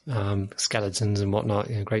monsters, skeletons and whatnot.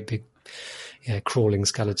 Great big, crawling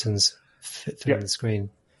skeletons filling the screen.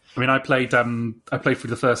 I mean, I played through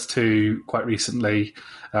the first 2 quite recently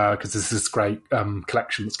because there's this great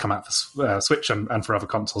collection that's come out for Switch and for other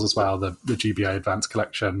consoles as well. The GBA Advanced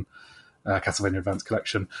Collection. Castlevania Advanced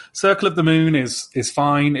Collection. Circle of the Moon is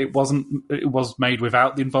fine. It was made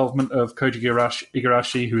without the involvement of Koji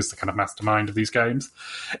Igarashi, who is the kind of mastermind of these games.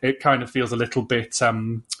 It kind of feels a little bit,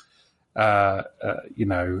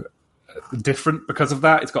 different because of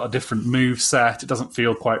that. It's got a different move set. It doesn't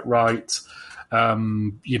feel quite right.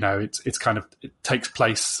 It's kind of, it takes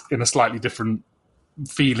place in a slightly different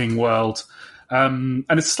feeling world. And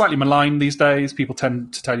it's slightly maligned these days. People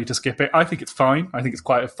tend to tell you to skip it. I think it's fine. I think it's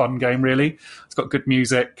quite a fun game, really. It's got good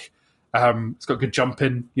music. It's got good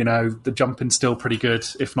jumping. The jumping's still pretty good,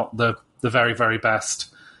 if not the very, very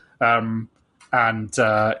best. And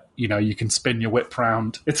you can spin your whip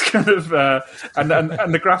round. It's kind of and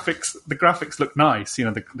the graphics look nice.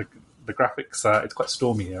 The graphics. It's quite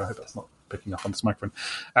stormy here. I hope that's not picking up on this microphone.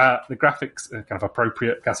 The graphics are kind of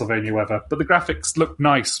appropriate, Castlevania weather, but the graphics look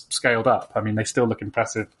nice, scaled up. I mean, they still look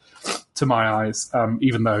impressive to my eyes,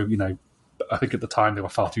 even though, I think at the time they were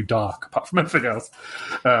far too dark, apart from everything else,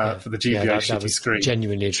 for the GBA that was screen.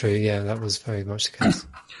 Genuinely true. Yeah, that was very much the case.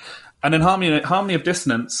 And then Harmony of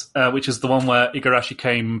Dissonance, which is the one where Igarashi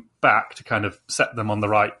came back to kind of set them on the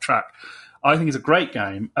right track, I think is a great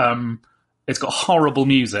game. It's got horrible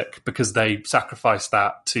music because they sacrificed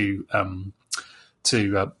that to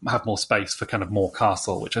have more space for kind of more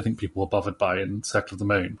castle, which I think people were bothered by in Circle of the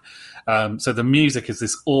Moon. So the music is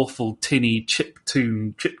this awful tinny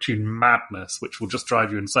chiptune madness, which will just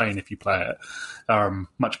drive you insane if you play it.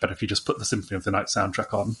 Much better if you just put the Symphony of the Night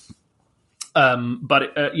soundtrack on.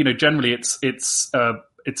 But generally, it's the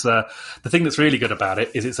thing that's really good about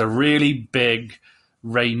it is it's a really big,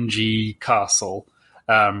 rangy castle,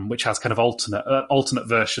 which has kind of alternate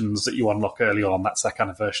versions that you unlock early on. That's that kind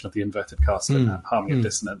of version of the inverted castle in Harmony of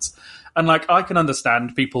Dissonance. And I can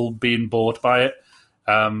understand people being bored by it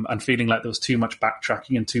and feeling like there was too much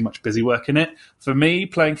backtracking and too much busy work in it. For me,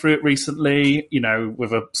 playing through it recently,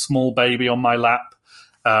 with a small baby on my lap,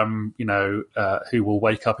 who will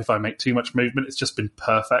wake up if I make too much movement. It's just been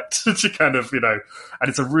perfect to kind of, and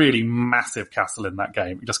it's a really massive castle in that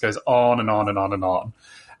game. It just goes on and on and on and on.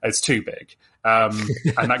 It's too big. And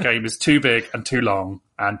that game is too big and too long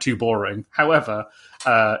and too boring. However,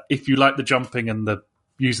 if you like the jumping and the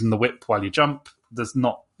using the whip while you jump, there's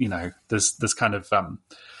not, there's kind of,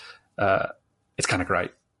 it's kind of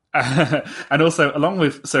great. And also, along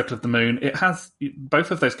with Circle of the Moon, it has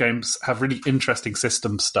both of those games have really interesting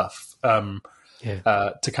system stuff to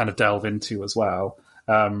kind of delve into as well.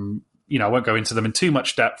 I won't go into them in too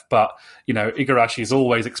much depth, but Igarashi is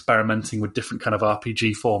always experimenting with different kind of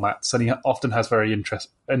RPG formats, and he often has very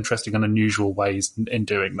interesting and unusual ways in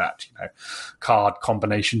doing that. Card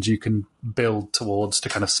combinations you can build towards to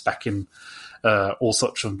kind of spec in all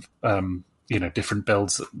sorts of different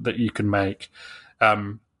builds that you can make.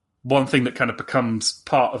 One thing that kind of becomes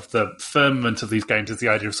part of the firmament of these games is the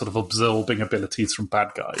idea of sort of absorbing abilities from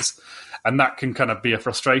bad guys. And that can kind of be a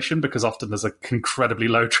frustration because often there's an incredibly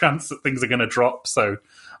low chance that things are going to drop. So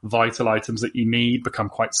vital items that you need become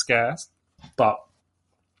quite scarce. But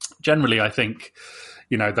generally, I think,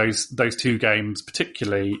 those two games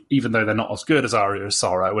particularly, even though they're not as good as Aria of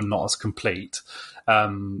Sorrow and not as complete,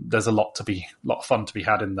 there's a lot of fun to be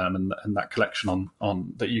had in them, and that collection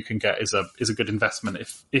on that you can get is a good investment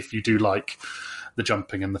if you do like the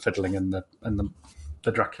jumping and the fiddling and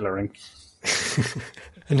the Draculaing.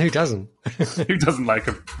 And who doesn't? Who doesn't like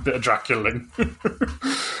a bit of Draculaing?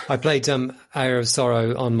 I played Aria of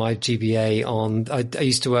Sorrow on my GBA. I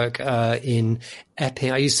used to work in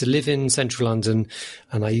Epping. I used to live in central London,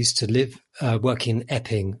 and I used to work in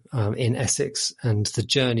Epping in Essex. And the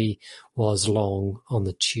journey was long on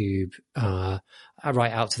the tube,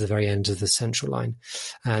 right out to the very end of the Central Line.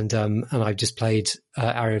 And I just played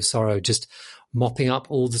Aria of Sorrow, just mopping up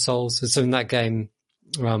all the souls. So in that game,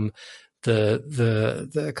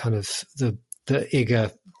 the kind of the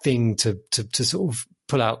Iga thing to sort of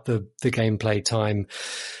pull out the gameplay time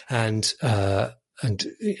and a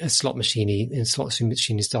slot machine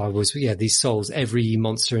style was these souls. Every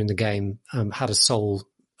monster in the game had a soul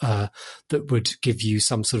that would give you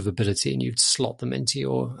some sort of ability, and you'd slot them into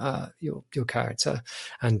your character.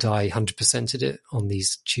 And I 100%ed it on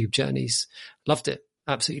these tube journeys. Loved it,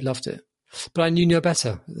 absolutely loved it. But I knew no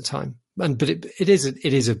better at the time. But it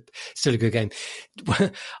is still a good game.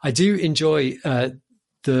 I do enjoy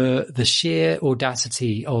the sheer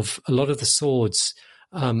audacity of a lot of the swords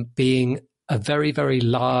being a very, very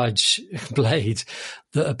large blade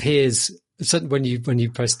that appears when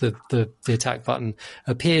you press the attack button,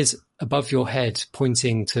 appears above your head,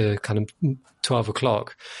 pointing to kind of 12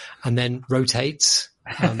 o'clock, and then rotates.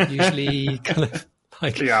 Usually, kind of.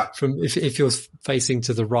 From if you're facing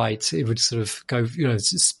to the right, it would sort of go,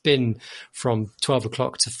 spin from 12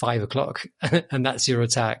 o'clock to 5 o'clock, and that's your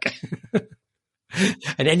attack.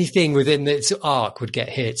 And anything within its arc would get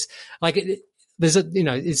hit.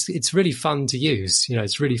 It's really fun to use.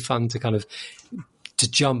 It's really fun to kind of to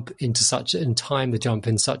jump into and time the jump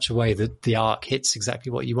in such a way that the arc hits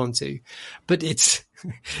exactly what you want to. But it's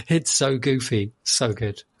so goofy, so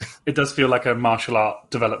good. It does feel like a martial art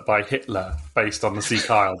developed by Hitler based on the Sea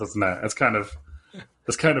Kyle, doesn't it? That's kind of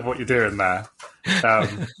what you're doing there.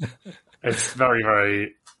 It's very,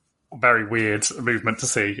 very, very weird movement to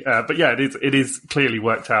see. But yeah, it is clearly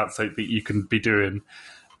worked out so that you can be doing,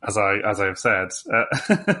 as I have said,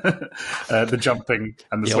 the jumping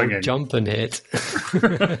and the swinging. Old jump and hit.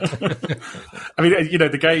 I mean,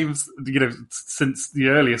 the games, since the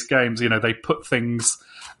earliest games, they put things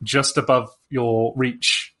just above your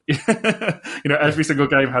reach. Every single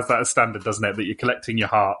game has that as standard, doesn't it? That you're collecting your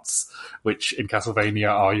hearts, which in Castlevania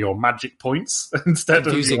are your magic points instead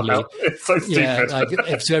of your health. It's so stupid. Yeah, like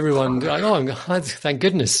to everyone, like, thank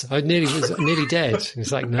goodness, I was nearly dead.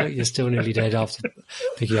 It's like, no, you're still nearly dead after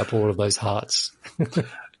picking up all of those hearts.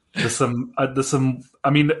 There's some. I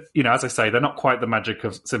mean, as I say, they're not quite the magic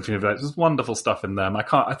of Symphony of the Night. There's wonderful stuff in them.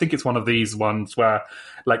 I think it's one of these ones where,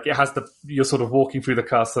 like, it has you're sort of walking through the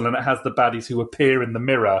castle, and it has the baddies who appear in the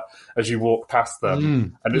mirror as you walk past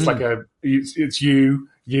them, and it's like it's you,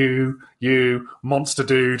 monster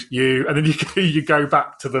dude, you, and then you go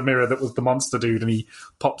back to the mirror that was the monster dude, and he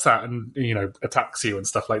pops out and attacks you and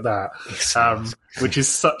stuff like that, which is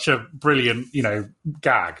such a brilliant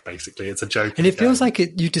gag. Basically, it's a joke, and it feels like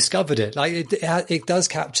you discovered it. Like it does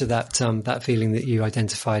capture that feeling that you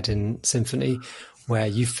identified in Symphony, where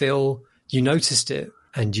you feel you noticed it.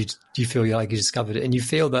 And you feel like you discovered it, and you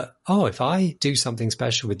feel that, if I do something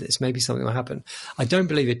special with this, maybe something will happen. I don't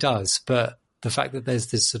believe it does, but the fact that there's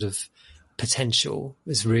this sort of potential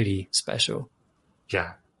is really special.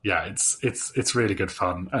 Yeah, it's really good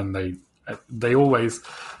fun, and they always.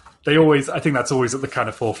 I think that's always at the kind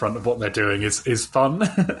of forefront of what they're doing is fun,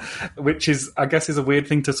 which is, I guess, is a weird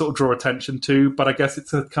thing to sort of draw attention to. But I guess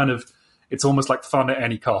it's almost like fun at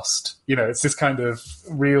any cost. It's this kind of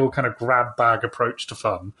real kind of grab bag approach to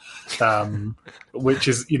fun, which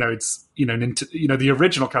is, the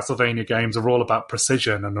original Castlevania games are all about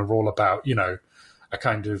precision and are all about, a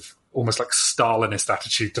kind of almost like Stalinist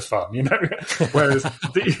attitude to fun, whereas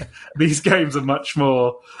these games are much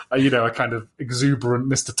more, a kind of exuberant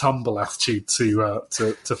Mr. Tumble attitude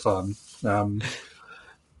to fun.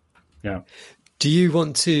 Yeah. Do you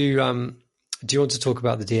want to talk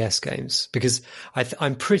about the DS games? Because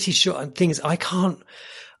I'm pretty sure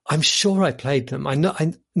I'm sure I played them. I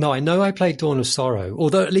know I played Dawn of Sorrow,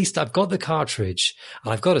 although at least I've got the cartridge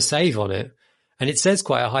and I've got a save on it, and it says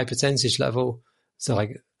quite a high percentage level. So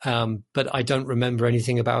but I don't remember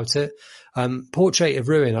anything about it. Portrait of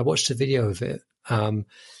Ruin, I watched a video of it, and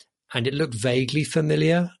it looked vaguely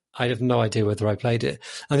familiar. I have no idea whether I played it.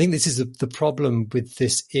 I think this is the problem with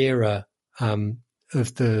this era,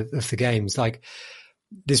 of the games. Like,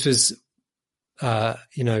 this was, for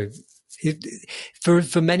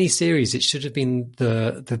many series, it should have been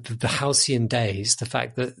the halcyon days. The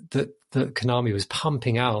fact that Konami was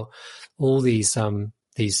pumping out all these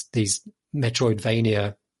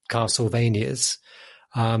Metroidvania, Castlevanias,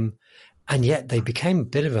 and yet they became a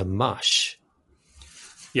bit of a mush.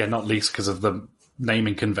 Yeah, not least because of the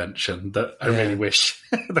naming convention that I really wish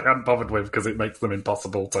they hadn't bothered with, because it makes them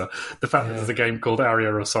impossible to. The fact that there's a game called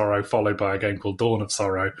Aria of Sorrow followed by a game called Dawn of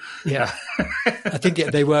Sorrow. Yeah, I think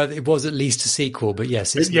it was at least a sequel, but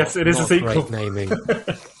yes, it is a sequel. Great naming.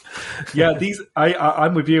 Yeah,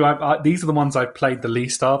 I'm with you. These are the ones I've played the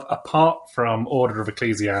least of, apart from Order of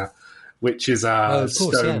Ecclesia, which is a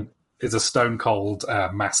stone cold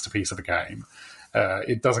masterpiece of a game.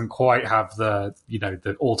 It doesn't quite have the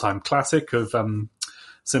all-time classic of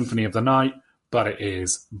Symphony of the Night, but it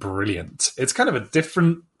is brilliant. It's kind of a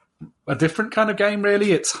different kind of game,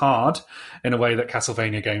 really. It's hard in a way that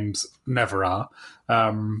Castlevania games never are.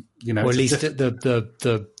 Or at least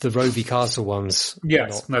the Rovey Castle ones.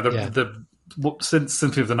 Yes, since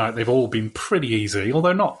Symphony of the Night, they've all been pretty easy,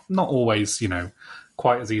 although not always,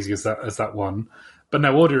 quite as easy as that one. But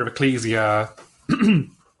no, Order of Ecclesia.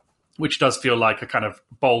 Which does feel like a kind of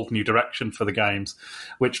bold new direction for the games,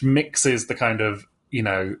 which mixes the kind of,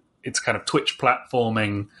 it's kind of Twitch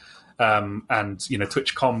platforming and,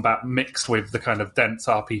 Twitch combat mixed with the kind of dense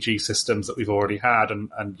RPG systems that we've already had. And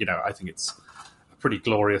I think it's a pretty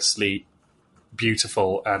gloriously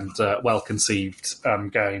beautiful and well-conceived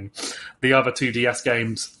game. The other two DS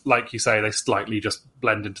games, like you say, they slightly just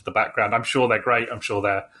blend into the background. I'm sure they're great. I'm sure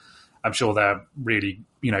they're really,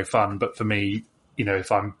 fun. But for me,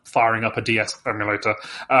 if I'm firing up a DS emulator,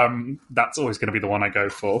 that's always going to be the one I go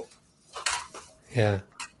for. Yeah.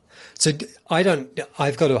 So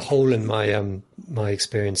I've got a hole in my my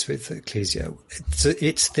experience with Ecclesia.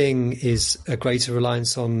 Its thing is a greater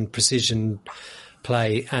reliance on precision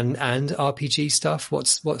play and RPG stuff.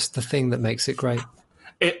 What's the thing that makes it great?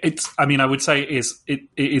 I would say it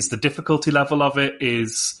is the difficulty level of it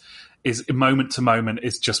is moment to moment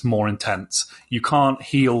is just more intense. You can't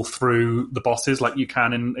heal through the bosses like you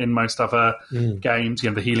can in most other games.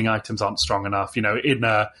 The healing items aren't strong enough.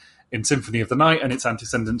 In Symphony of the Night and its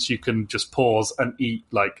antecedents, you can just pause and eat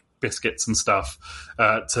like biscuits and stuff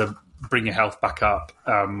to bring your health back up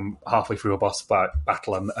halfway through a boss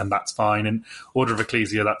battle, and that's fine. In Order of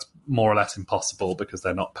Ecclesia, that's more or less impossible because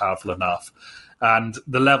they're not powerful enough. and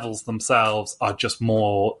the levels themselves are just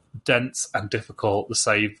more dense and difficult. The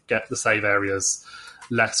save areas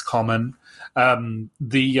less common.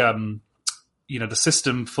 The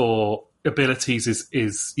system for abilities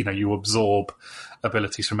is you absorb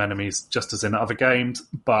abilities from enemies just as in other games,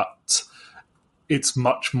 but it's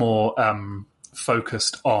much more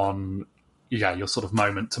focused on your sort of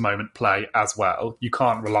moment-to-moment play as well. You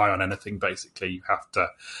can't rely on anything, basically. You have to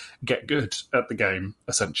get good at the game,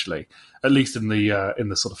 essentially. At least in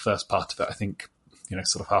the sort of first part of it, I think,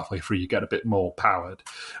 sort of halfway through, you get a bit more powered.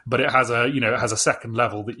 But it has a second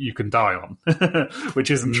level that you can die on,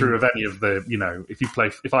 which isn't true of any of the,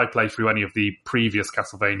 if I play through any of the previous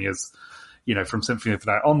Castlevanias, from Symphony of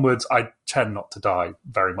the Night onwards, I tend not to die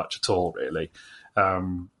very much at all, really.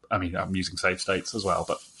 I'm using save states as well,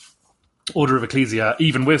 but Order of Ecclesia,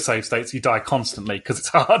 even with save states, you die constantly because it's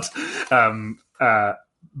hard.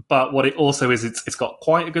 But what it also is, it's got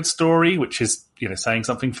quite a good story, which is saying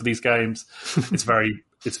something for these games. It's very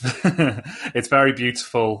it's very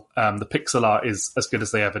beautiful. The pixel art is as good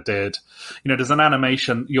as they ever did. There's an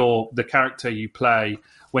animation. The character you play,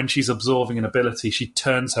 when she's absorbing an ability, she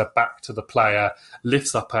turns her back to the player,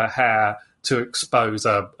 lifts up her hair to expose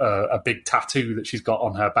a big tattoo that she's got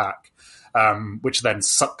on her back. Which then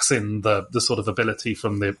sucks in the sort of ability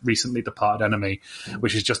from the recently departed enemy,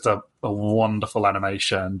 which is just a wonderful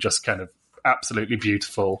animation, just kind of absolutely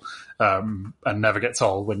beautiful, and never gets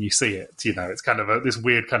old when you see it. It's kind of this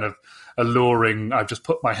weird kind of alluring, I've just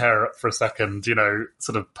put my hair up for a second,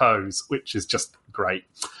 sort of pose, which is just great.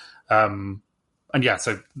 So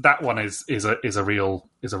that one is a real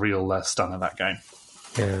stunner, that game.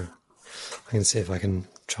 Yeah, I can see if I can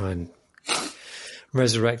try and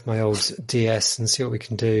resurrect my old DS and see what we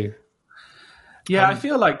can do. Yeah, I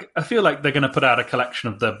feel like they're going to put out a collection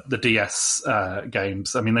of the DS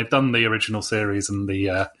games. I mean, they've done the original series and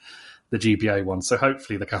the GBA one, so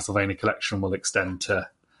hopefully the Castlevania collection will extend to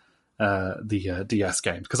the DS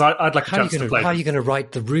games, because I'd like a chance to play. How are you going to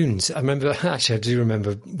write the runes? I do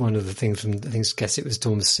remember one of the things from, I guess it was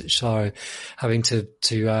Thomas Sharo, having to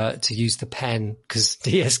use the pen, because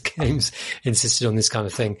DS games insisted on this kind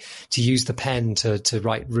of thing, to use the pen to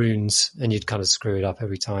write runes, and you'd kind of screw it up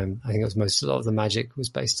every time. I think it was a lot of the magic was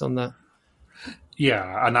based on that.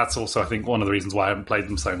 Yeah, and that's also, I think, one of the reasons why I haven't played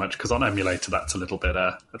them so much, because on emulator that's a little bit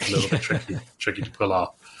tricky to pull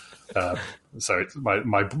off. So it's,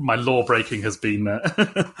 my law breaking has been, but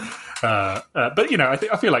I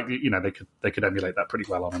feel like they could emulate that pretty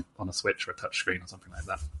well on a Switch or a touchscreen or something like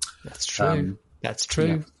that. That's true. That's true.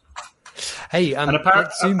 Yeah. Hey, and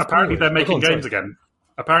apparently they're making games again.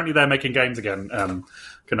 Apparently they're making games again,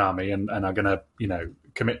 Konami, and are going to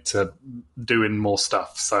commit to doing more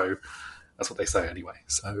stuff. So that's what they say anyway.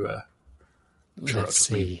 So let's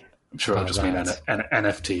see. I'm sure I just mean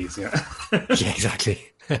NFTs. Yeah. Yeah, exactly.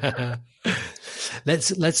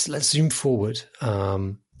 Let's zoom forward.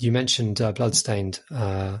 You mentioned Bloodstained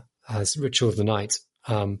as Ritual of the Night,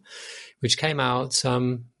 which came out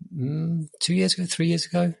 2 years ago, 3 years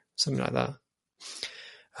ago, something like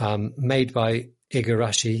that. Made by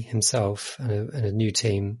Igarashi himself and a new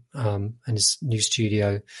team, and his new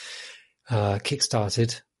studio,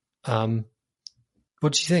 kickstarted.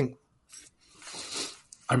 What do you think?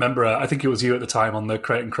 I remember, I think it was you at the time on the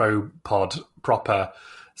Crate and Crow pod proper,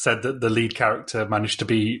 said that the lead character managed to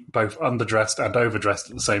be both underdressed and overdressed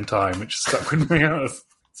at the same time, which stuck with me.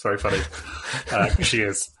 It's very funny. She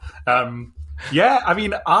is. Yeah, I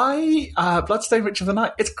mean, Bloodstained Ritual of the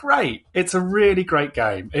Night, it's great. It's a really great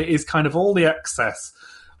game. It is kind of all the excess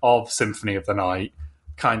of Symphony of the Night,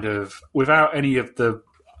 kind of without any of the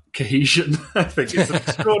cohesion. I think it's an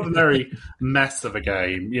extraordinary mess of a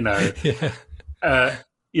game, Yeah.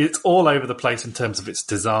 It's all over the place in terms of its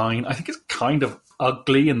design. I think it's kind of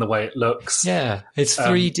ugly in the way it looks. Yeah, it's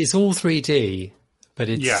 3D. It's all 3D, but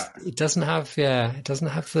it doesn't have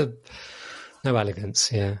the no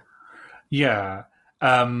elegance. Yeah, yeah,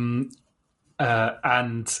 and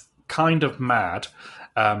kind of mad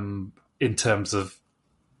in terms of.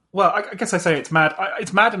 Well, I guess I say it's mad.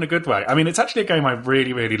 It's mad in a good way. I mean, it's actually a game I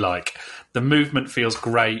really, really like. The movement feels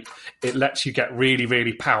great. It lets you get really,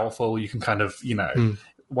 really powerful. You can kind of,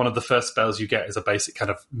 one of the first spells you get is a basic kind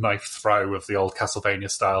of knife throw of the old Castlevania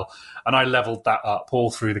style. And I leveled that up all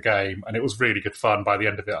through the game, and it was really good fun. By the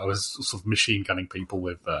end of it, I was sort of machine gunning people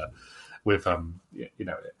with but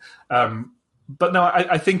no,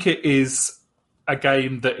 I think it is a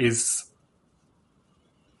game that is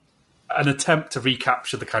an attempt to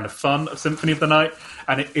recapture the kind of fun of Symphony of the Night,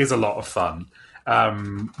 and it is a lot of fun.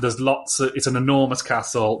 There's it's an enormous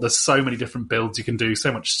castle. There's so many different builds you can do,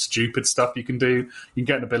 so much stupid stuff you can do. You can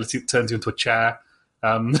get an ability that turns you into a chair,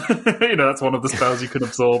 That's one of the spells you can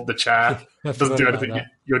absorb. The chair doesn't do anything.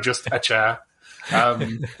 You're just a chair. There's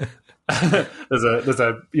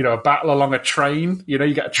a battle along a train.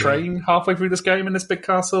 You get a train halfway through this game in this big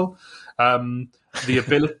castle.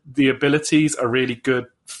 The abilities are really good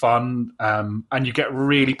fun, and you get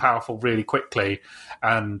really powerful really quickly,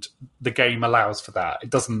 and the game allows for that. It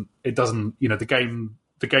doesn't the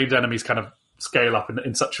game's enemies kind of scale up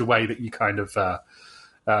in such a way that you kind of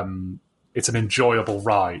it's an enjoyable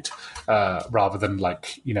ride, rather than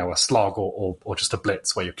like a slog or just a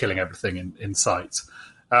blitz where you're killing everything in sight.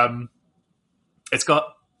 It's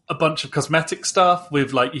got a bunch of cosmetic stuff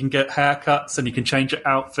with like you can get haircuts and you can change your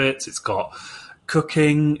outfits. It's got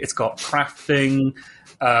cooking, it's got crafting,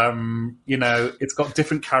 it's got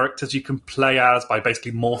different characters you can play as by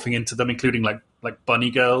basically morphing into them, including like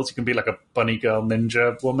bunny girls. You can be like a bunny girl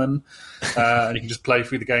ninja woman, and you can just play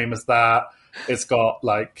through the game as that. It's got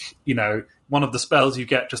one of the spells you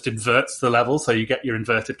get just inverts the level, so you get your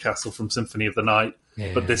inverted castle from Symphony of the Night,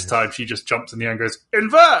 but this time she just jumps in the air and goes,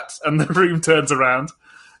 invert! And the room turns around.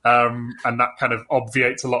 And that kind of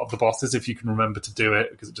obviates a lot of the bosses if you can remember to do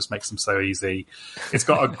it, because it just makes them so easy. It's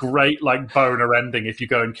got a great boner ending if you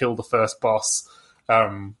go and kill the first boss,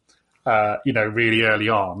 really early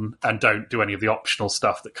on, and don't do any of the optional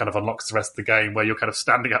stuff that kind of unlocks the rest of the game, where you're kind of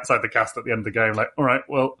standing outside the castle at the end of the game, like, all right,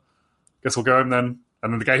 well, guess we'll go home then.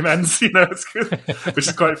 And then the game ends, it's good, which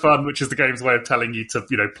is quite fun, which is the game's way of telling you to,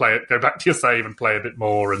 play it, go back to your save and play a bit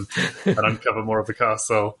more and uncover more of the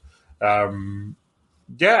castle. And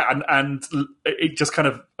it just kind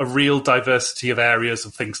of a real diversity of areas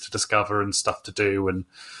of things to discover and stuff to do. And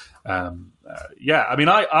I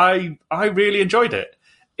really enjoyed it.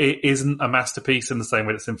 It isn't a masterpiece in the same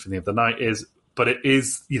way that Symphony of the Night is, but it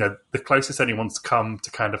is, the closest anyone's come to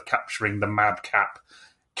kind of capturing the madcap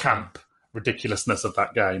camp ridiculousness of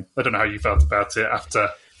that game. I don't know how you felt about it after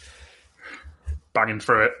banging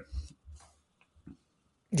through it.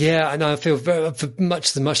 Yeah, I know. I feel very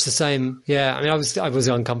much the same. Yeah, I mean, I was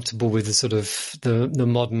uncomfortable with the sort of the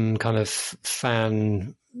modern kind of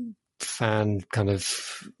fan kind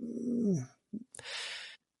of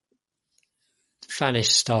fanish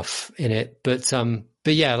stuff in it, but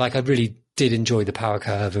yeah, I really did enjoy the power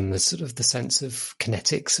curve and the sort of the sense of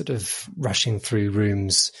kinetic sort of rushing through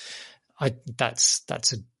rooms. That's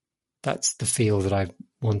the feel that I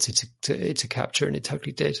wanted to capture, and it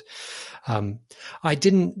totally did. I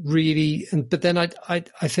didn't really, but then I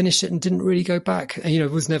finished it and didn't really go back.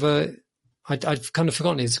 It was never. I'd kind of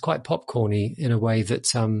forgotten. It's quite popcorny in a way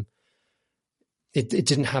that it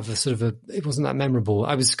didn't have a sort of it wasn't that memorable.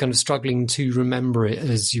 I was kind of struggling to remember it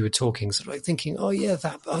as you were talking, sort of thinking,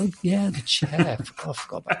 the chair. I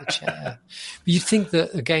forgot about the chair. But you'd think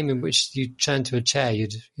that a game in which you turn to a chair, you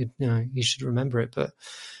should remember it. But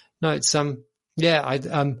no, it's I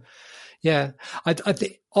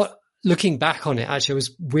think looking back on it, actually, I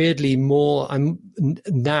was weirdly more. I'm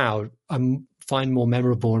find more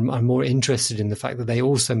memorable, and I'm more interested in the fact that they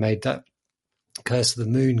also made that Curse of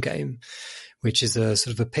the Moon game, which is a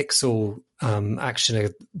sort of a pixel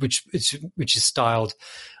action, which is styled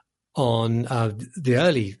on the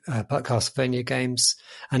early Castlevania games,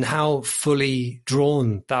 and how fully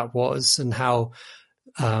drawn that was, and how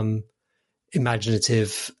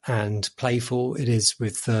imaginative and playful it is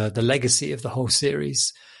with the legacy of the whole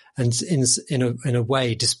series. And in a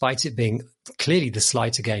way, despite it being clearly the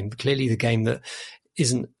slighter game, clearly the game that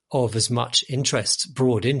isn't of as much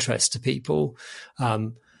broad interest to people,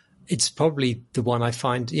 it's probably the one I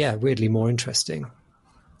find, weirdly more interesting.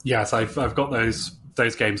 Yes, I've got those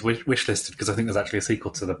games wish listed, because I think there's actually a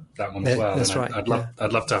sequel to that one as well. That's right. I'd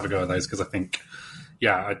love to have a go at those, because I think,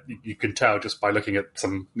 you can tell just by looking at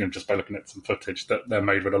some footage that they're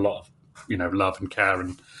made with a lot of, love and care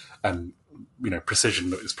and precision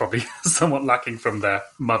that is probably somewhat lacking from their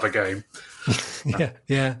mother game.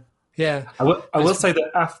 Yeah. I will say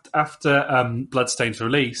that after Bloodstained's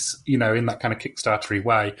release, in that kind of Kickstarter-y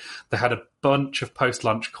way, they had a bunch of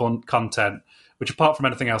post-launch content, which apart from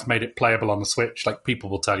anything else made it playable on the Switch. Like, people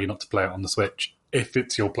will tell you not to play it on the Switch. If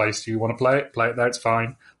it's your place, you want to play it there, it's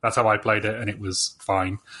fine. That's how I played it, and it was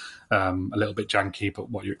fine. A little bit janky, but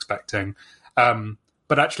what you're expecting.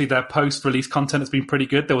 But actually, their post-release content has been pretty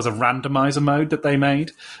good. There was a randomizer mode that they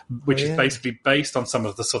made, which is basically based on some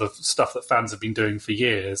of the sort of stuff that fans have been doing for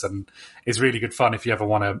years, and is really good fun if you ever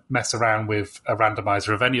want to mess around with a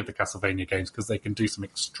randomizer of any of the Castlevania games, because they can do some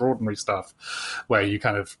extraordinary stuff where you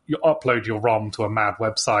upload your ROM to a mad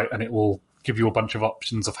website, and it will give you a bunch of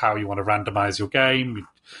options of how you want to randomize your game.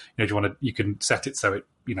 You can set it so it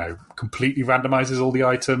completely randomizes all the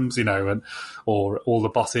items, and or all the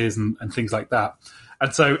bosses and things like that.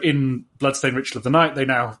 And so in Bloodstained Ritual of the Night, they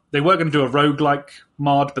were going to do a roguelike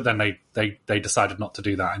mod, but then they decided not to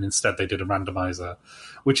do that, and instead they did a randomizer,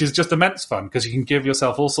 which is just immense fun because you can give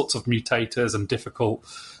yourself all sorts of mutators and difficult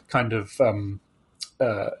kind of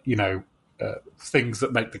things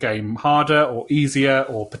that make the game harder or easier,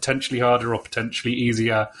 or potentially harder or potentially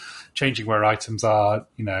easier, changing where items are,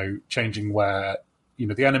 changing where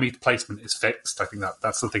the enemy placement is fixed. I think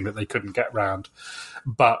that's the thing that they couldn't get round.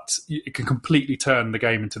 But it can completely turn the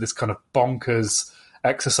game into this kind of bonkers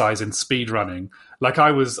exercise in speed running. Like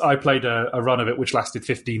I played a run of it which lasted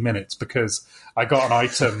 15 minutes because I got an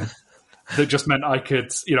item that just meant I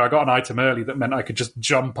could, I got an item early that meant I could just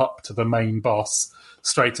jump up to the main boss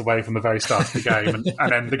straight away from the very start of the game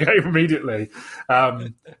and end the game immediately.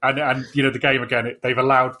 And the game, again, they've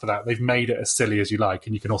allowed for that. They've made it as silly as you like,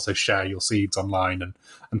 and you can also share your seeds online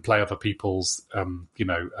and play other people's,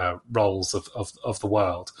 roles of the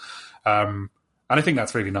world. And I think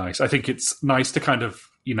that's really nice. I think it's nice to kind of,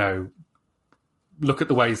 look at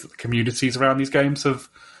the ways that the communities around these games have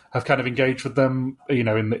kind of engaged with them,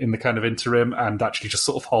 in the kind of interim, and actually just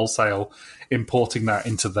sort of wholesale importing that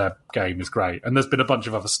into their game is great. And there's been a bunch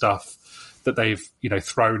of other stuff that they've,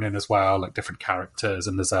 thrown in as well, like different characters.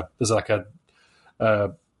 And there's like a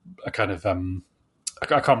kind of, I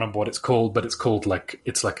can't remember what it's called, but it's called an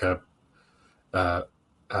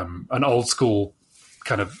old school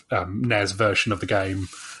kind of NES version of the game,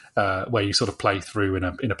 where you sort of play through in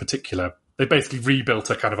a particular, they basically rebuilt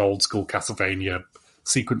a kind of old school Castlevania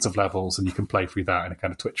sequence of levels, and you can play through that in a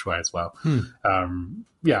kind of Twitch way as well. And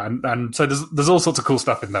so there's all sorts of cool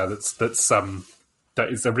stuff in there that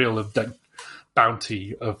is a real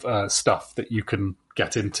bounty of stuff that you can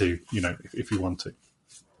get into, if you want to.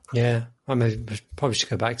 Yeah, probably should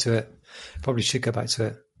go back to it.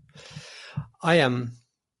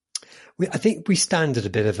 I think we stand at a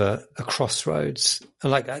bit of a crossroads.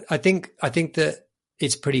 Like I think that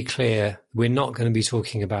it's pretty clear we're not going to be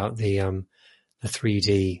talking about the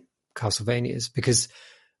 3D Castlevanias, because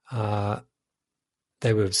there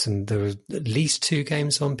were at least 2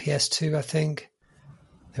 games on PS2, I think.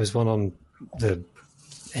 There was one on the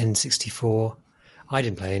N64. I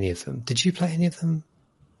didn't play any of them. Did you play any of them?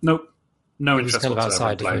 Nope. No interest. It was kind of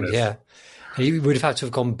outside of them, yeah. And you would have had to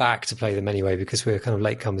have gone back to play them anyway, because we're kind of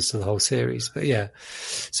latecomers to the whole series. But yeah,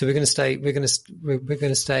 so we're going to stay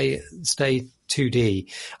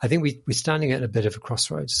 2D. I think we're standing at a bit of a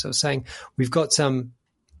crossroads. So saying we've got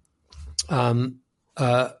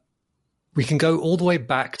we can go all the way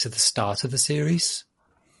back to the start of the series,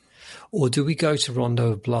 or do we go to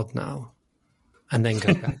Rondo of Blood now and then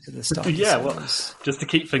go back to the start? Yeah, well, just to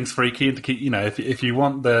keep things freaky and to keep, if you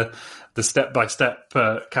want the step-by-step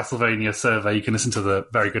Castlevania survey, you can listen to the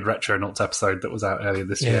very good Retronauts episode that was out earlier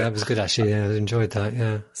this year. Yeah, that was good, actually. Yeah, I enjoyed that.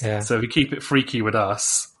 Yeah. So if we keep it freaky with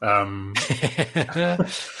us, I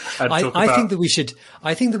think that we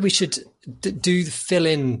should do fill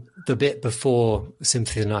in the bit before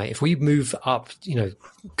Symphony of the Night. If we move up,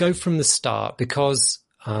 go from the start, because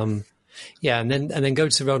and then go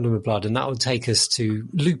to Realm of Blood, and that will take us to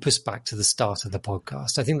loop us back to the start of the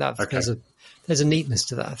podcast. I think that there's a neatness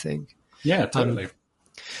to that, I think. Yeah, totally.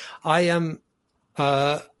 I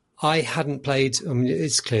hadn't played. I mean,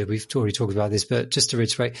 it's clear we've already talked about this, but just to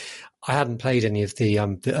reiterate, I hadn't played any of the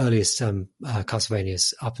earliest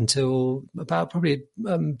Castlevanias up until about probably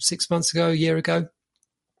 6 months ago, a year ago.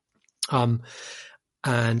 And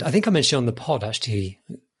I think I mentioned on the pod actually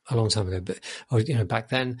a long time ago, but back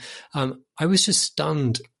then, I was just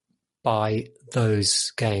stunned by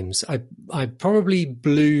those games. I probably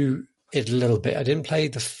blew it a little bit. I didn't play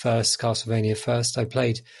the first Castlevania first. I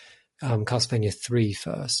played Castlevania 3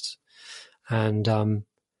 first, and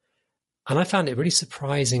I found it a really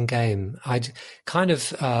surprising game. I'd kind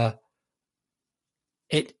of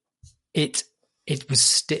it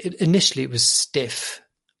was initially it was stiff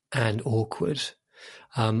and awkward.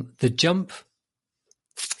 The jump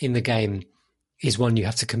in the game is one you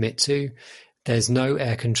have to commit to. There's no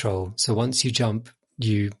air control, so once you jump,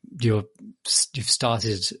 you've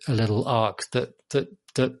started a little arc that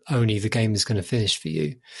only the game is going to finish for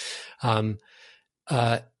you.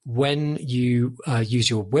 When you use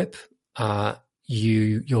your whip,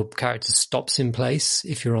 your character stops in place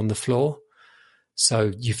if you're on the floor,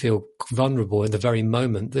 so you feel vulnerable in the very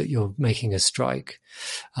moment that you're making a strike.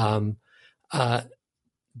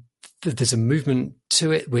 There's a movement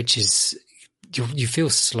to it which is you feel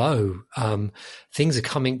slow. Things are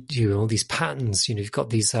coming to you, all these patterns. You've got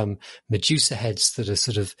these Medusa heads that are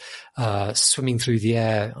sort of swimming through the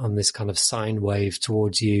air on this kind of sine wave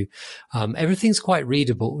towards you. Everything's quite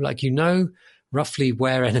readable, like roughly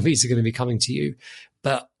where enemies are going to be coming to you.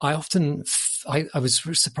 But I often I was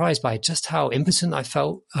surprised by just how impotent I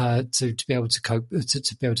felt to be able to cope,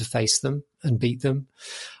 to be able to face them and beat them.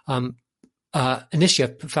 Initially,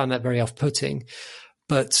 I found that very off-putting,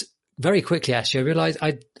 but very quickly, actually, I realized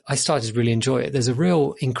I started to really enjoy it. There's a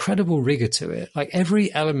real incredible rigor to it. Like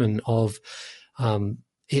every element of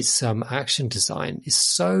its action design is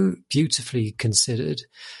so beautifully considered,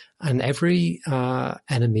 and every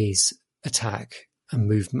enemy's attack and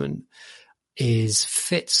movement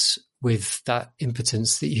fits with that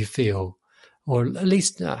impotence that you feel, or at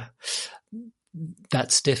least that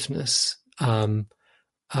stiffness, in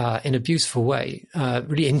a beautiful way,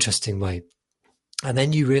 really interesting way. And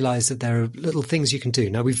then you realize that there are little things you can do.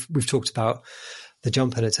 Now we've talked about the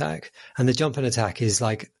jump and attack, and the jump and attack is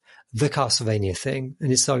like the Castlevania thing.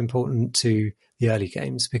 And it's so important to the early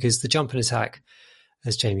games because the jump and attack,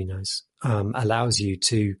 as Jamie knows, allows you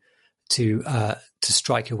to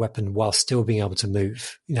strike your weapon while still being able to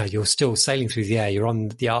move. You know, you're still sailing through the air, you're on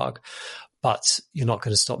the arc, but you're not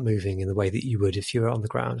going to stop moving in the way that you would if you were on the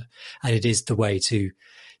ground. And it is the way to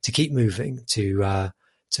keep moving, to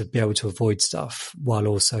be able to avoid stuff while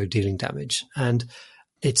also dealing damage. And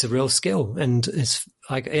it's a real skill. And it's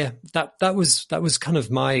like, yeah, that was kind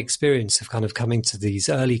of my experience of kind of coming to these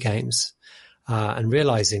early games, and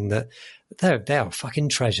realizing that they are fucking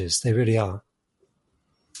treasures. They really are.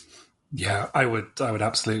 Yeah, I would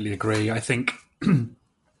absolutely agree. I think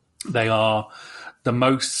they are the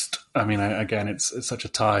most, I mean, again, it's such a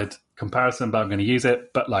tired comparison, but I'm going to use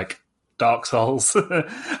it. But like Dark Souls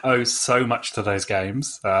owes so much to those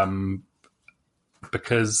games,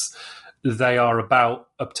 because they are about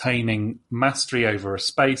obtaining mastery over a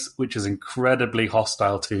space which is incredibly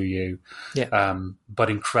hostile to you, but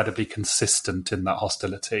incredibly consistent in that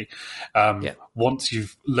hostility. Once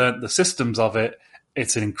you've learnt the systems of it,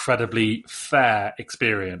 it's an incredibly fair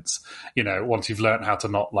experience. You know, once you've learnt how to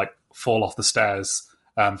not like fall off the stairs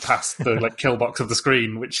past the like kill box of the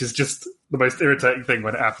screen, which is just the most irritating thing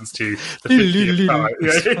when it happens to the 50th time.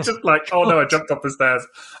 It's just like, oh no, I jumped up the stairs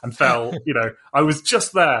and fell. You know, I was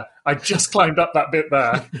just there. I just climbed up that bit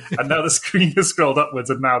there, and now the screen has scrolled upwards,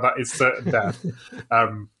 and now that is certain death.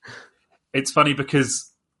 It's funny because,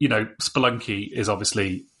 you know, Spelunky is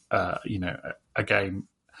obviously, you know, a game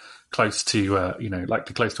close to, you know,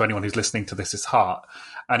 likely close to anyone who's listening to this' heart.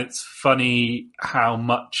 And it's funny how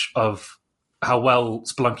well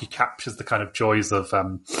Spelunky captures the kind of joys of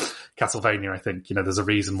Castlevania. I think, you know, there's a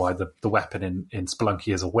reason why the weapon in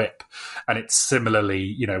Spelunky is a whip. And it's similarly,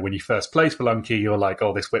 you know, when you first play Spelunky, you're like,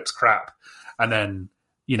 oh, this whip's crap. And then,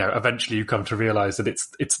 you know, eventually you come to realize that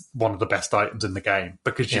it's one of the best items in the game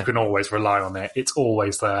because you can always rely on it. It's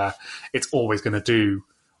always there. It's always going to do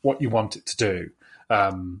what you want it to do.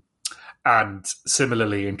 And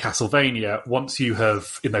similarly in Castlevania, once you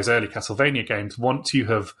have, in those early Castlevania games, once you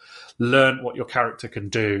have learned what your character can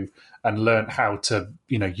do and learned how to,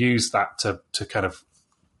 you know, use that to kind of,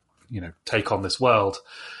 you know, take on this world,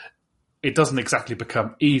 it doesn't exactly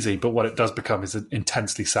become easy, but what it does become is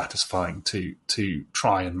intensely satisfying to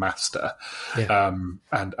try and master, and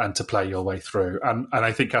to play your way through. And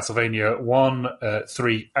I think Castlevania 1,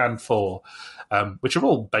 3, and 4, which are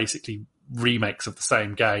all basically remakes of the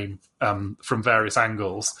same game from various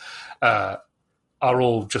angles, are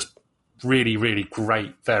all just really, really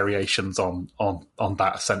great variations on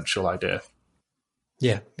that essential idea.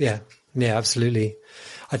 Yeah, absolutely.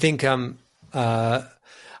 I think, I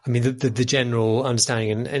mean, the general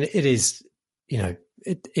understanding, and it is, you know,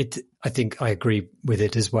 I think I agree with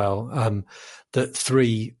it as well. That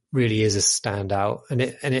 3 really is a standout, and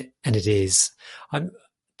it is.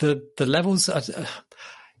 The levels.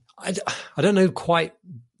 I don't know quite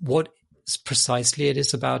what precisely it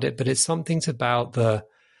is about it, but it's something about the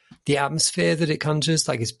atmosphere that it conjures.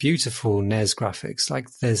 Like, it's beautiful NES graphics. Like,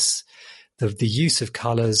 there's the use of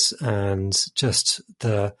colors and just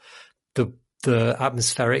the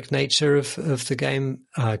atmospheric nature of the game,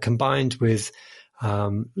 combined with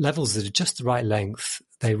levels that are just the right length.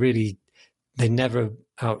 They never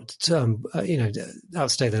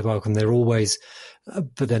outstay their welcome. They're always,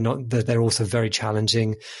 but they're not. They're also very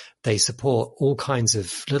challenging. They support all kinds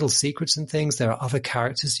of little secrets and things. There are other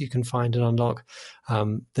characters you can find and unlock.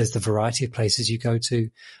 There's the variety of places you go to.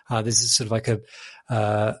 There's sort of like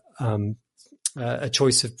a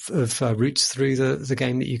choice of routes through the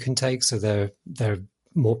game that you can take. So there are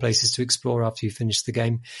more places to explore after you finish the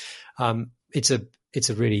game. It's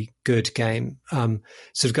a really good game.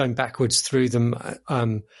 Sort of going backwards through them.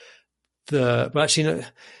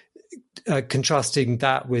 Contrasting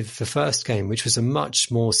that with the first game, which was a much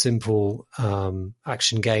more simple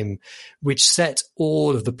action game, which set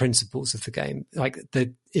all of the principles of the game. Like,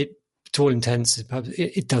 it to all intents,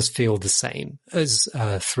 it does feel the same as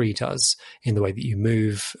 3 does in the way that you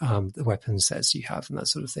move, the weapon sets you have, and that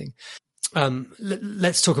sort of thing.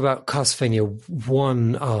 Let's talk about Castlevania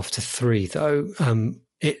 1 after 3, though.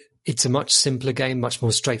 It's a much simpler game, much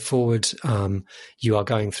more straightforward. You are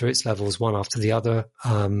going through its levels one after the other.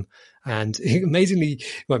 And amazingly,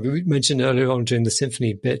 well, we mentioned earlier on during the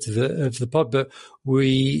symphony bit of the pod, but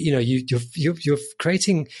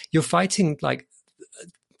you're fighting like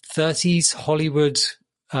 30s Hollywood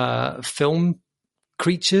film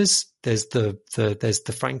creatures. There's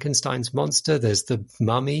the Frankenstein's monster. There's the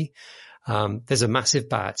mummy. There's a massive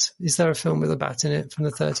bat. Is there a film with a bat in it from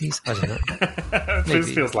the 30s? I don't know.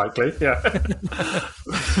 This feels likely, yeah.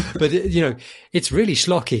 But it's really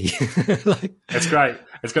schlocky. It's great.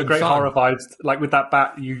 It's got great fun. Horror vibes. Like with that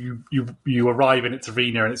bat, you arrive in its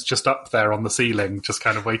arena and it's just up there on the ceiling, just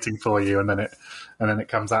kind of waiting for you, and then it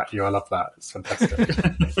comes at you. I love that. It's fantastic.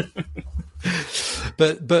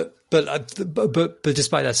 but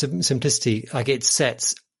despite that simplicity, like, it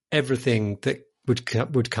sets everything that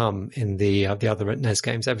would come in the other NES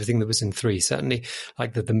games, everything that was in 3, certainly,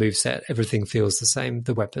 like the move set, everything feels the same,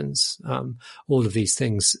 the weapons, all of these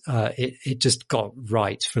things, it just got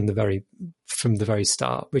right from the very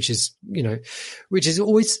start, which is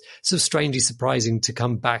always sort of strangely surprising to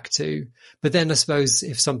come back to. But then I suppose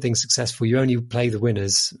if something's successful, you only play the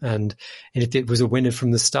winners, and if it was a winner from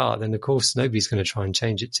the start, then of course nobody's going to try and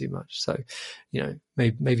change it too much. So,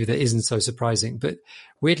 maybe that isn't so surprising. But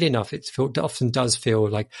weirdly enough, it often does feel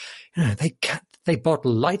like, they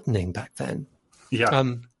bottled lightning back then.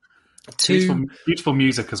 Yeah. Beautiful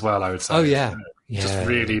music as well, I would say. Oh yeah. Just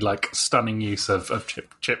really like stunning use of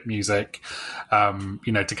chip music,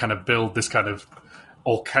 to kind of build this kind of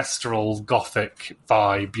orchestral gothic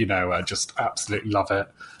vibe. I just absolutely love it.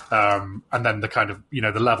 And then the kind of,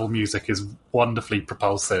 the level music is wonderfully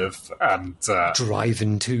propulsive and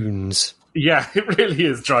driving tunes. Yeah, it really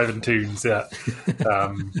is driving tunes. Yeah,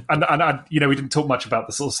 and we didn't talk much about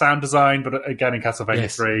the sort of sound design, but again, in Castlevania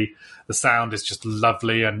 3, the sound is just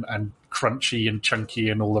lovely and crunchy and chunky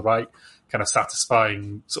and all the right kind of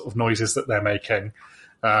satisfying sort of noises that they're making.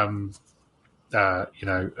 We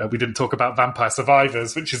didn't talk about Vampire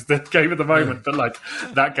Survivors, which is the game at the moment, but like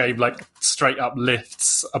that game, like straight up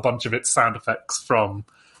lifts a bunch of its sound effects from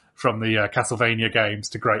the Castlevania games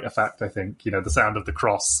to great effect. I think the sound of the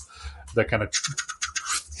cross, the kind of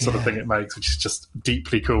sort of thing it makes, which is just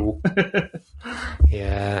deeply cool.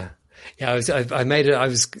 Yeah. I'm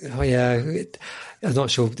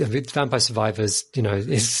not sure. Vampire Survivors,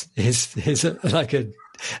 is like a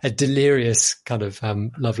delirious kind of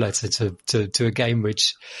love letter to a game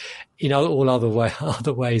which, all other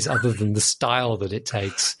ways other than the style that it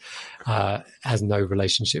takes, has no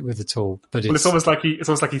relationship with at all. But it's almost like he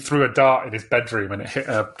threw a dart in his bedroom and it hit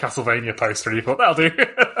a Castlevania poster, and he thought, that'll do.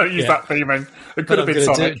 I'll use that theming. It could have been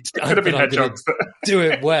Sonic. It could have been Hedgehogs. Do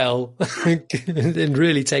it well and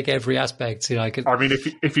really take every aspect. I mean,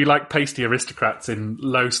 if you like pasty aristocrats in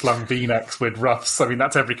low slung V-necks with ruffs, I mean,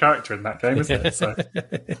 that's every character in that game, isn't it? So.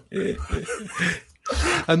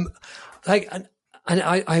 And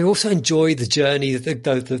I also enjoy the journey that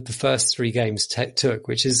the first 3 games took,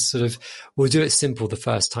 which is sort of, we'll do it simple the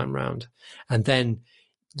first time round, and then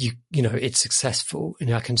it's successful.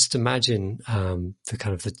 And I can just imagine the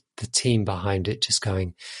kind of the team behind it just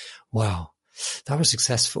going, wow, that was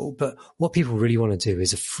successful. But what people really want to do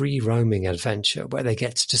is a free roaming adventure where they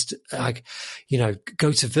get to just go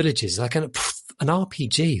to villages, like an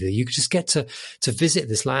RPG that you could just get to visit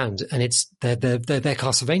this land, and it's they're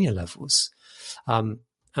Castlevania levels. And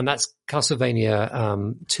that's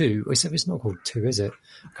Castlevania 2. It's not called 2, is it?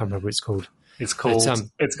 I can't remember what it's called. It's called.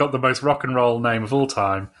 It's got the most rock and roll name of all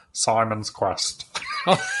time: Simon's Quest.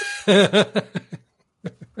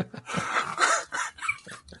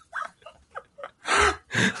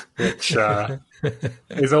 Which is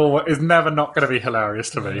never not going to be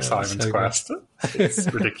hilarious to me. Simon's Quest.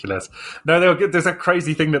 It's ridiculous. No, there's a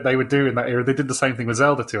crazy thing that they would do in that era. They did the same thing with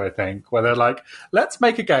Zelda 2, I think, where they're like, let's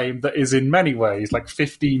make a game that is in many ways like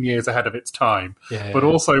 15 years ahead of its time, but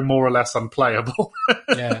also more or less unplayable.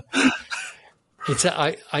 Yeah.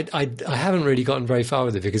 I haven't really gotten very far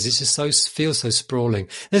with it because it just feels so sprawling.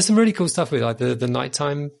 There's some really cool stuff with like the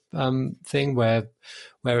nighttime thing where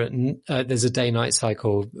there's a day-night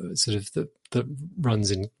cycle sort of that runs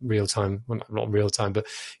in real time. Well, not real time, but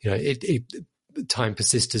time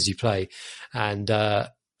persists as you play, and the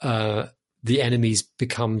enemies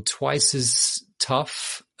become twice as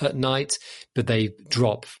tough at night, but they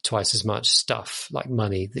drop twice as much stuff, like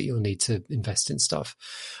money that you'll need to invest in stuff,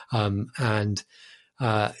 and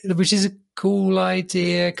which is a cool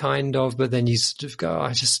idea, kind of. But then you sort of go,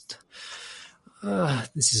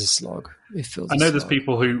 this is a slog. It feels. I know there's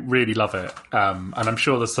people who really love it, and I'm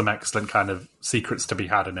sure there's some excellent kind of secrets to be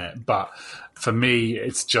had in it. But for me,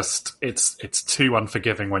 it's just it's too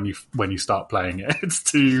unforgiving when you start playing it. It's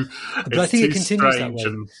too. But I think it continues that way.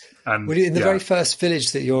 And well, in the very first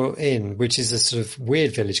village that you're in, which is a sort of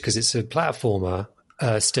weird village because it's a platformer.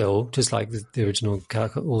 Still, just like the original,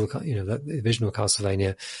 the original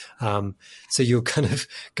Castlevania. So you're kind of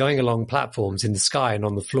going along platforms in the sky and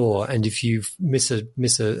on the floor, and if you miss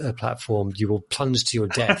a platform, you will plunge to your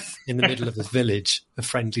death in the middle of a village, a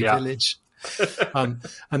friendly village. And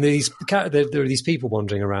there are these people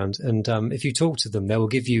wandering around, and if you talk to them, they will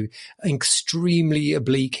give you extremely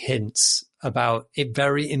oblique hints about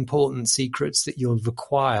very important secrets that you'll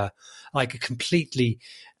require, like a completely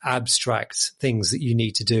abstract things that you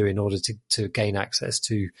need to do in order to gain access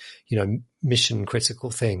to, mission critical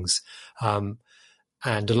things. And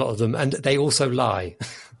a lot of them, and they also lie.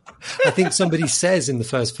 I think somebody says in the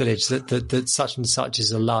first village that such and such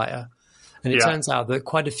is a liar. And it turns out that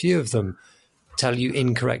quite a few of them tell you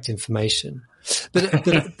incorrect information. But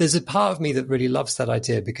there's a part of me that really loves that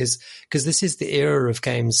idea because this is the era of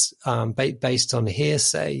games based on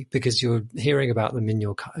hearsay, because you're hearing about them in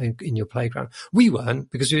your playground. We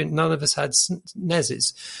weren't, because none of us had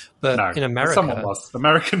NESs. But in America, someone was.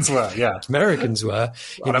 Americans were, yeah. Americans were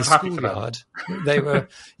in the schoolyard. They were,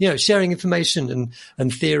 sharing information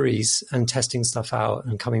and theories and testing stuff out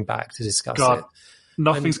and coming back to discuss it.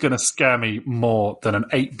 Nothing's going to scare me more than an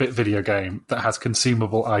 8-bit video game that has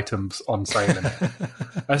consumable items on sale in it.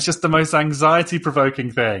 It's just the most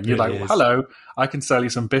anxiety-provoking thing. You're like, hello, I can sell you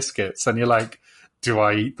some biscuits. And you're like, do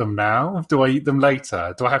I eat them now? Do I eat them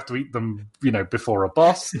later? Do I have to eat them, before a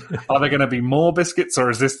boss? Are there going to be more biscuits, or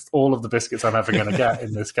is this all of the biscuits I'm ever going to get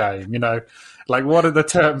in this game? Like, what are the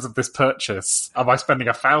terms of this purchase? Am I spending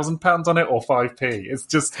 £1,000 on it or 5p? It's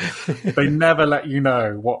just, they never let you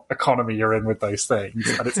know what economy you're in with those things.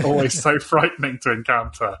 And it's always so frightening to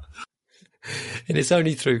encounter. And it's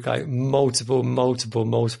only through like multiple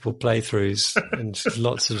playthroughs and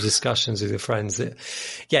lots of discussions with your friends that,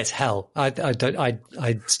 it's hell. I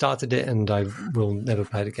started it and I will never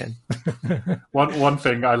play it again. One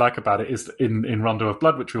thing I like about it is in Rondo of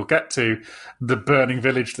Blood, which we'll get to, the burning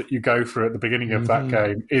village that you go through at the beginning of that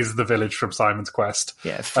game is the village from Simon's Quest.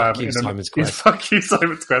 Yeah, fuck you, Simon's Quest. Fuck you,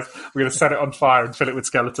 Simon's Quest. We're going to set it on fire and fill it with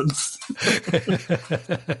skeletons.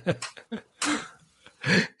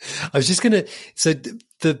 I was just going to, so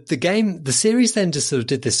the series then just sort of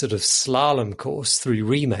did this sort of slalom course through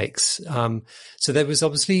remakes. So there was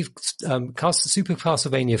obviously Super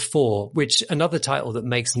Castlevania 4, which another title that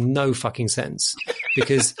makes no fucking sense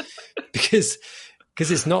because it's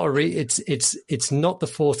not it's not the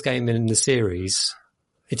fourth game in the series.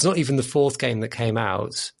 It's not even the fourth game that came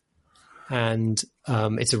out. And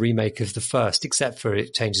it's a remake of the first, except for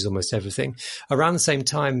it changes almost everything. Around the same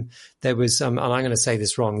time, there was, and I'm going to say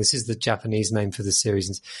this wrong, this is the Japanese name for the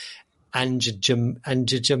series,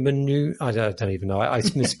 Anjamanu, I don't even know, I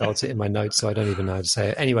misspelled it in my notes, so I don't even know how to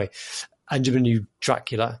say it. Anyway, Anjamanu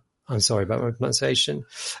Dracula, I'm sorry about my pronunciation,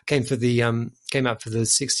 came out for the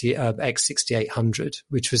X6800,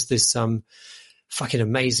 which was this fucking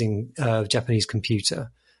amazing Japanese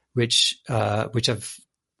computer, which has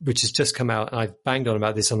just come out, and I've banged on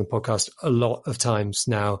about this on the podcast a lot of times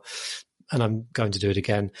now, and I'm going to do it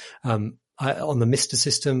again. On the Mister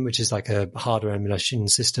system, which is like a hardware emulation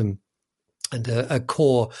system, and a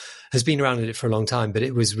core has been around in it for a long time, but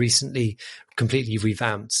it was recently completely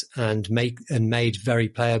revamped and made very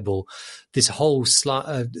playable. This whole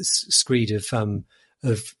screed of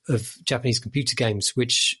Japanese computer games,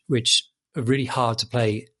 which are really hard to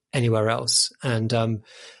play anywhere else, and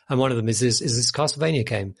one of them is this Castlevania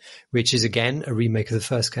game, which is again a remake of the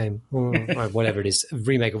first game, or whatever it is, a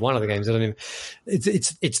remake of one of the games. I don't even.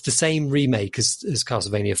 It's the same remake as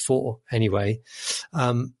Castlevania 4 anyway,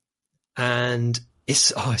 and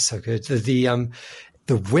it's so good. The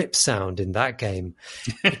whip sound in that game,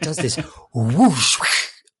 it does this whoosh.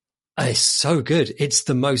 It's so good. It's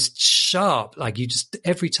the most sharp. Like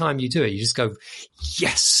every time you do it, you just go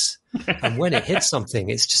yes. And when it hits something,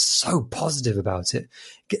 it's just so positive about it.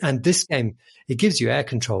 And this game, it gives you air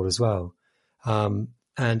control as well. And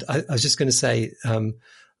I was just going to say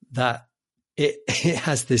that it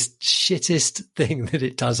has this shittest thing that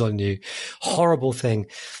it does on you. Horrible thing.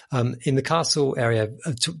 In the castle area,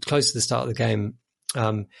 close to the start of the game,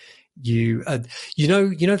 you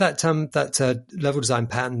know that level design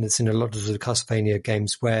pattern that's in a lot of the Castlevania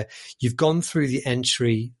games where you've gone through the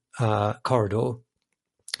entry corridor,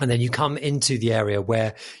 and then you come into the area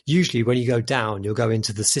where usually when you go down, you'll go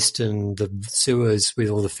into the cistern, the sewers with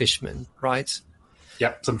all the fishmen, right?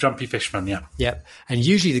 Yep, some jumpy fishmen, yeah. Yep. And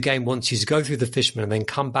usually the game wants you to go through the fishmen and then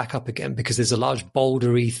come back up again because there's a large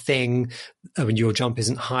bouldery thing when your jump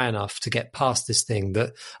isn't high enough to get past this thing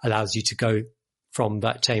that allows you to go from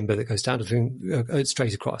that chamber that goes down to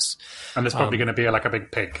straight across. And there's probably going to be like a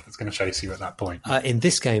big pig that's going to chase you at that point. In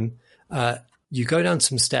this game, you go down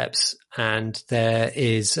some steps and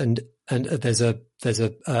there's a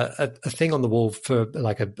thing on the wall for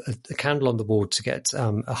like a candle on the wall to get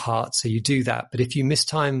a heart. So you do that. But if you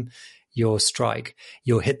mistime your strike,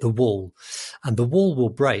 you'll hit the wall and the wall will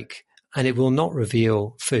break and it will not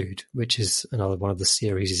reveal food, which is another one of the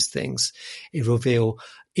series' things. It will reveal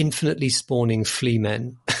infinitely spawning flea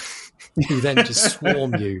men who then just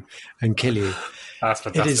swarm you and kill you. That's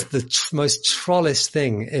fantastic. It is the most trollest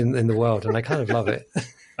thing in the world, and I kind of love it.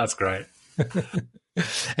 That's great.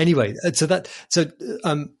 Anyway, I think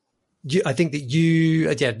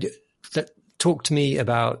that talk to me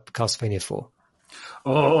about Castlevania 4.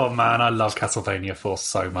 Oh man, I love Castlevania 4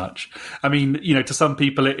 so much. I mean, to some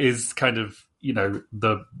people it is kind of,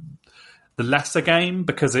 the lesser game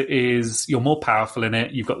because you're more powerful in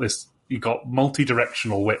it. You've got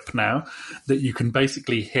multi-directional whip now that you can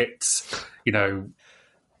basically hit,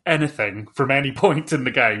 anything from any point in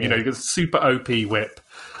the game. You've got a super OP whip.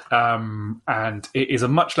 And it is a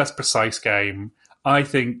much less precise game. I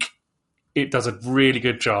think it does a really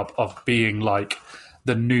good job of being like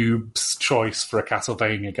the noob's choice for a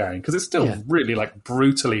Castlevania game because it's still really like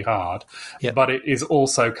brutally hard, but it is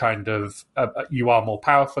also kind of you are more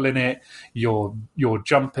powerful in it. Your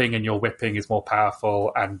jumping and your whipping is more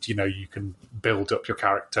powerful, and you can build up your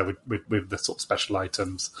character with the sort of special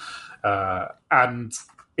items, and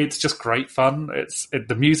it's just great fun.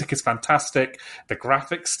 The music is fantastic. The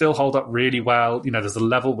graphics still hold up really well. There's a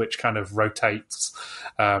level which kind of rotates,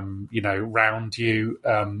 round you,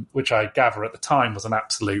 which I gather at the time was an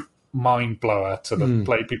absolute mind blower to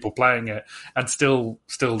the people playing it, and still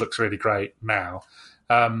looks really great now.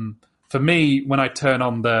 For me, when I turn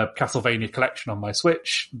on the Castlevania collection on my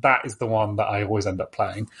Switch, that is the one that I always end up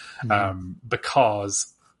playing,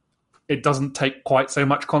 because it doesn't take quite so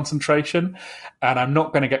much concentration, and I'm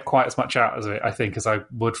not going to get quite as much out of it, I think, as I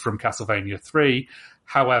would from Castlevania 3.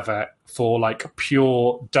 However, for like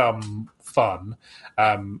pure dumb fun,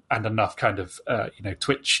 and enough kind of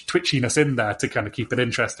twitchiness in there to kind of keep it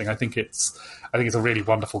interesting, I think it's a really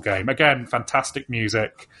wonderful game. Again, fantastic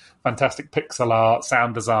music, fantastic pixel art,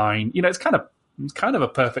 sound design. It's kind of a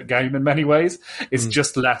perfect game in many ways. It's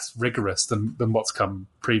just less rigorous than what's come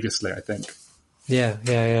previously, I think. Yeah.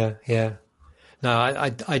 No,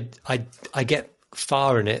 I get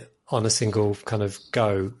far in it on a single kind of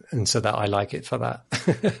go, and so that I like it for that.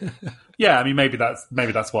 Yeah, I mean, maybe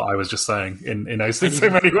that's what I was just saying in so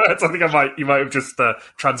many words. I think you might have just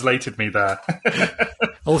translated me there.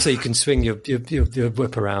 Also, you can swing your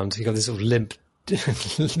whip around. You got this sort of limp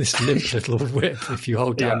little whip if you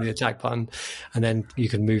hold down the attack button, and then you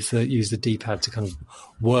can use the D-pad to kind of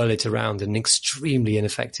whirl it around in an extremely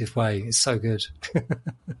ineffective way. It's so good.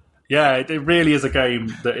 Yeah, it really is a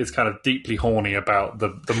game that is kind of deeply horny about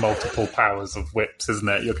the multiple powers of whips, isn't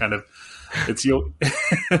it?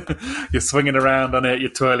 You're swinging around on it, you're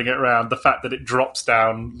twirling it around. The fact that it drops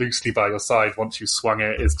down loosely by your side once you swung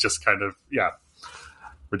it is just kind of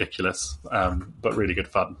ridiculous, but really good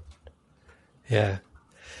fun. Yeah.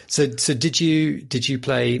 So did you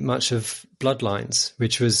play much of Bloodlines,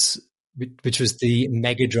 which was the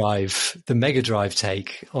Mega Drive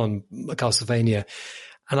take on Castlevania?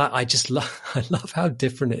 And I just love how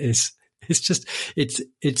different it is.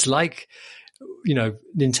 It's like,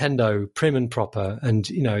 Nintendo prim and proper, and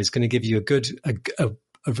is going to give you a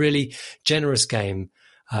really generous game,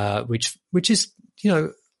 which is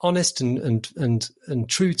honest and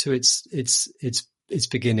true to its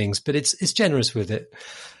beginnings, but it's generous with it.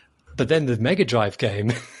 But then the Mega Drive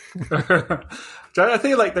game. I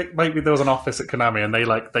think maybe there was an office at Konami, and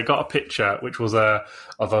they got a picture which was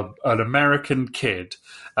of an American kid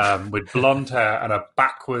with blonde hair and a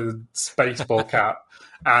backwards baseball cap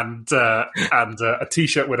and a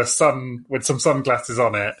T-shirt with some sunglasses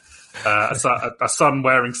on it, a son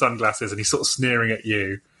wearing sunglasses, and he's sort of sneering at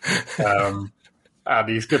you, and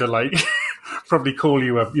he's gonna probably call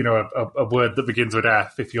you a word that begins with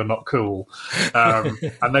F if you're not cool. And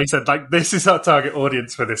they said, this is our target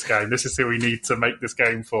audience for this game. This is who we need to make this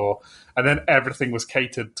game for. And then everything was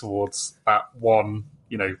catered towards that one,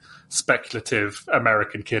 speculative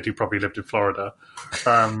American kid who probably lived in Florida.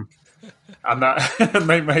 And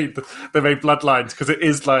they made Bloodlines because it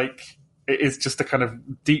it is just a kind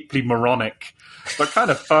of deeply moronic, but kind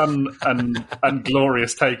of fun and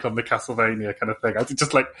glorious take on the Castlevania kind of thing. I think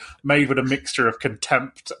just like made with a mixture of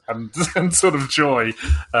contempt and sort of joy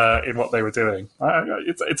in what they were doing.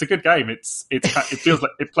 It's a good game. It feels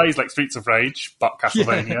like it plays like Streets of Rage, but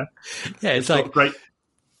Castlevania. Yeah, it's like great.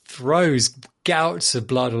 Throws gouts of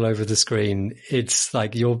blood all over the screen. It's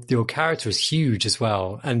like your character is huge as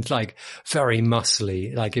well, and like very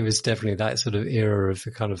muscly. Like it was definitely that sort of era of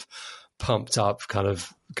the kind of pumped up, kind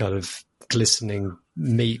of glistening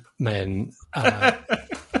meat men. But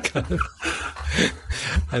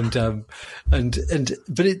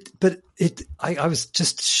I was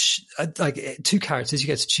just like two characters. You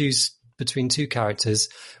get to choose between two characters.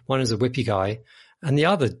 One is a whippy guy, and the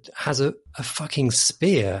other has a fucking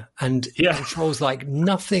spear and controls like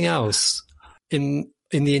nothing else in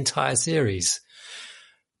the entire series.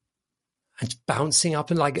 And bouncing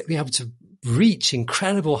up and like being able to reach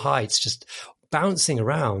incredible heights, just bouncing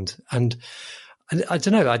around. And I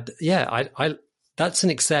don't know. I that's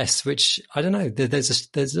an excess, which I don't know.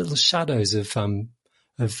 There's little shadows of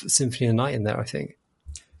Symphony of the Night in there, I think.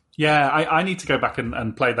 Yeah, I need to go back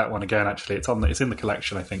and play that one again. Actually, it's in the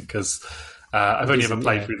collection, I think, because I've only ever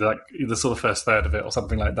played through the sort of first third of it or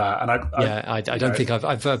something like that. And I don't think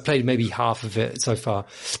I've played maybe half of it so far.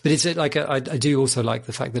 But it's like I do also like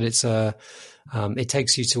the fact that it's it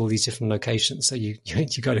takes you to all these different locations. So you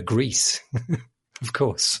go to Greece, of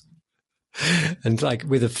course, and like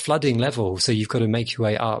with a flooding level, so you've got to make your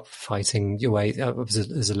way up, fighting your way up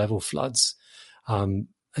as a level floods.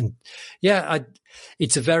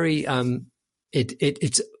 It's a very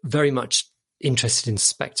it's very much interested in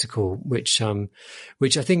spectacle, which I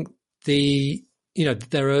think there's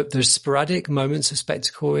sporadic moments of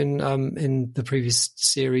spectacle in the previous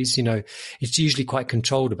series. It's usually quite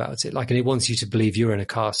controlled about it, and it wants you to believe you're in a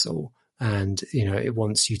castle, and it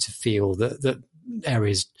wants you to feel that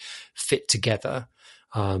areas fit together,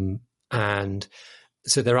 and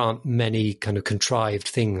so there aren't many kind of contrived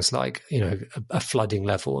things like, a flooding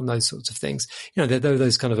level and those sorts of things. There are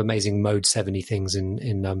those kind of amazing Mode 70 things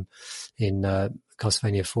in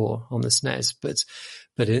Castlevania 4 on the SNES, but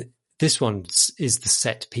this one is the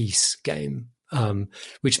set piece game,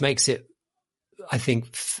 which makes it, I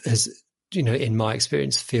think, as in my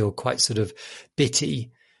experience, feel quite sort of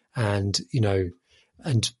bitty and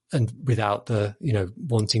without the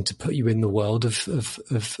wanting to put you in the world of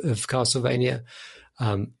Castlevania.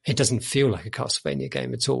 It doesn't feel like a Castlevania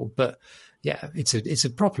game at all, but yeah, it's a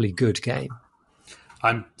properly good game.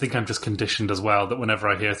 I think I'm just conditioned as well that whenever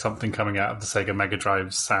I hear something coming out of the Sega Mega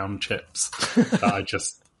Drive sound chips,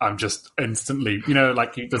 I'm just instantly, there's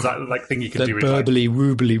that thing you can do with burbly,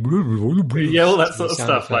 woobly, yeah, all that sort of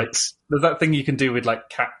stuff. Effects. There's that thing you can do with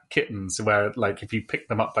kittens, where if you pick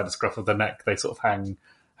them up by the scruff of the neck, they sort of hang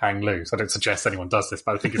loose. I don't suggest anyone does this,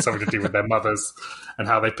 but I think it's something to do with their mothers and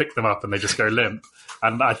how they pick them up and they just go limp.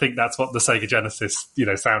 And I think that's what the Sega Genesis,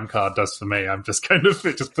 sound card does for me. I'm just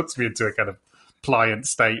it just puts me into a kind of pliant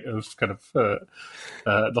state of kind of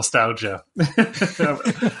nostalgia.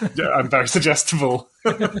 I'm very suggestible.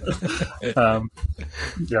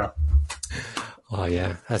 Yeah. Oh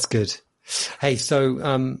yeah, that's good. Hey,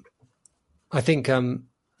 so I think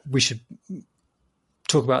we should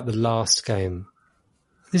talk about the last game.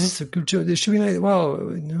 This is a good. Should we know? Well,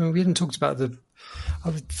 no, we hadn't talked about the.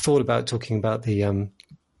 I thought about talking about the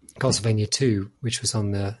Castlevania 2, which was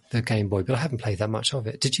on the Game Boy, but I haven't played that much of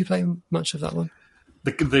it. Did you play much of that one?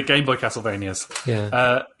 The Game Boy Castlevanias.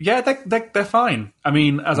 Yeah. They're fine. I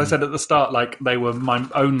mean, as I said at the start, they were my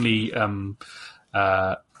only kind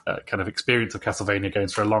of experience of Castlevania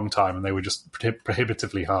games for a long time, and they were just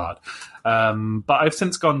prohibitively hard. But I've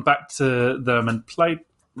since gone back to them and played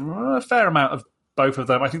a fair amount of both of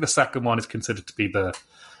them. I think the second one is considered to be the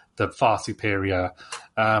far superior.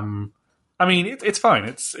 I mean, it's fine.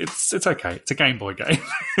 It's okay. It's a Game Boy game.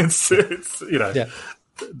 It's Yeah.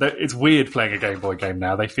 It's weird playing a Game Boy game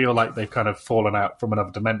now. They feel like they've kind of fallen out from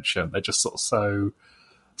another dimension. They're just sort of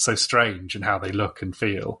so strange in how they look and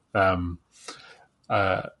feel. Yeah,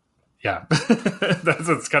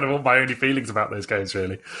 that's kind of all my only feelings about those games.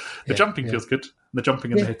 Really, the jumping feels good. The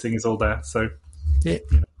jumping and the hitting is all there. So yeah.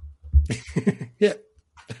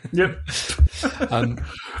 Yep.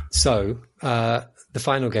 So the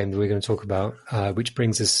final game that we're going to talk about, which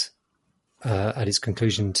brings us at its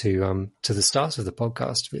conclusion to the start of the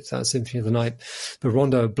podcast with Symphony of the Night, the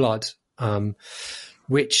Rondo of Blood,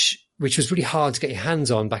 which was really hard to get your hands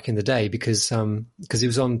on back in the day because it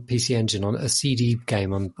was on PC Engine, on a CD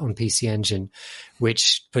game on PC Engine,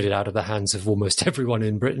 which put it out of the hands of almost everyone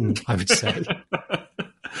in Britain, I would say.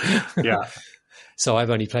 Yeah. So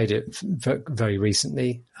I've only played it very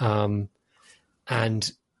recently.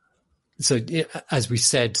 And so, as we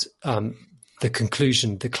said, the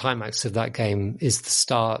conclusion, the climax of that game is the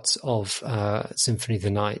start of Symphony of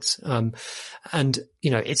the Night. And,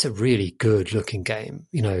 it's a really good looking game,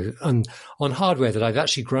 and on hardware that I've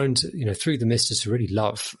actually grown to, through the Mister to really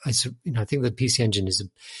love. I think the PC Engine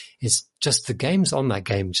is just the games on that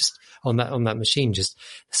game, just on that machine, just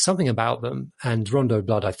something about them. And Rondo of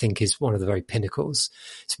Blood, I think, is one of the very pinnacles.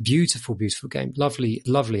 It's a beautiful, beautiful game. Lovely,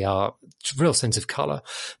 lovely art, real sense of color.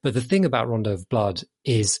 But the thing about Rondo of Blood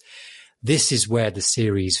is, this is where the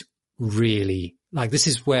series really, this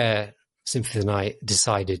is where Symphony of the Night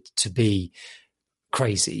decided to be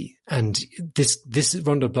crazy. And this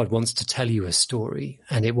Rondo of Blood wants to tell you a story,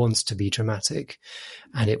 and it wants to be dramatic,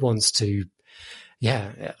 and it wants to,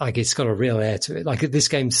 it's got a real air to it. This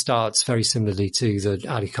game starts very similarly to the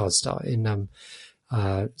Alucard start in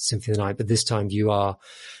Symphony of the Night, but this time you are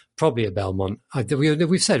probably a Belmont.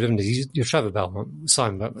 We've said, haven't we? You're Trevor Belmont,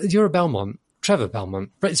 Simon, but you're a Belmont. Trevor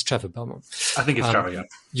Belmont. It's Trevor Belmont. I think it's Trevor, yeah.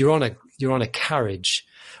 You're on a carriage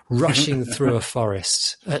rushing through a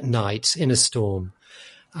forest at night in a storm.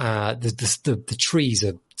 The trees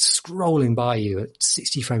are scrolling by you at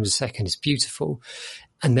 60 frames a second. It's beautiful.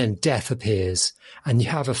 And then death appears, and you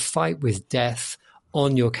have a fight with death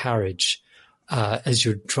on your carriage as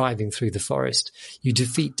you're driving through the forest. You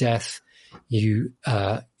defeat death. You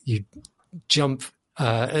jump.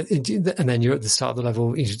 And then you're at the start of the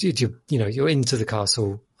level. You're into the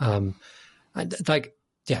castle.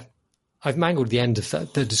 I've mangled the end of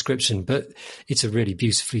the description, but it's a really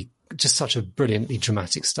beautifully, just such a brilliantly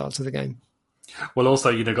dramatic start to the game. Well,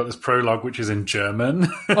 also, got this prologue, which is in German.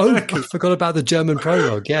 Oh, I forgot about the German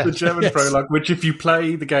prologue, yeah. The German prologue, which if you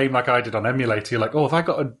play the game like I did on emulator, you're like, oh, have I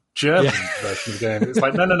got a German version of the game? It's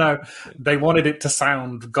like, no. They wanted it to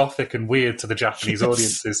sound gothic and weird to the Japanese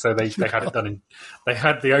audiences, so they had it done they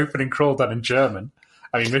had the opening crawl done in German.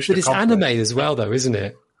 I mean, but it's anime as well, though, isn't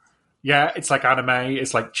it? Yeah, it's like anime.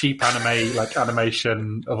 It's like cheap anime, like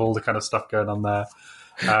animation of all the kind of stuff going on there.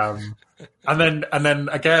 And then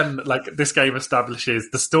again, this game establishes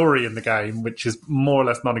the story in the game, which is more or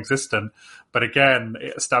less non-existent. But again,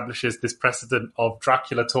 it establishes this precedent of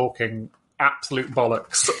Dracula talking absolute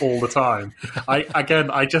bollocks all the time. I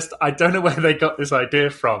don't know where they got this idea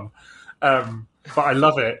from, but I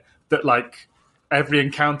love it that every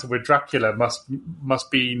encounter with Dracula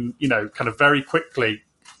must be kind of very quickly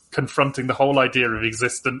confronting the whole idea of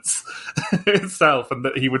existence itself, and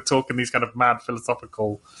that he would talk in these kind of mad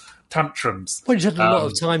philosophical tantrums. Well, he's had a lot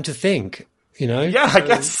of time to think, Yeah,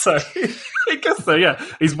 so... I guess so. Yeah,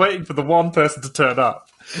 he's waiting for the one person to turn up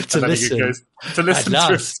to listen. He goes, to listen at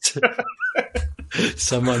last.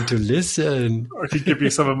 Someone to listen. I could give you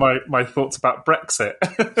some of my thoughts about Brexit.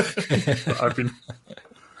 I've been.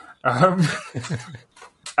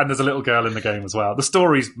 And there's a little girl in the game as well. The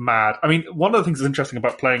story's mad. I mean, one of the things that's interesting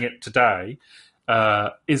about playing it today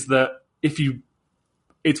is that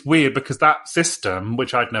it's weird because that system,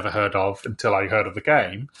 which I'd never heard of until I heard of the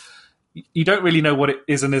game, you don't really know what it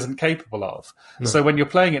is and isn't capable of. No. So when you're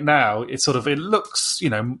playing it now, it looks,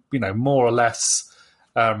 more or less,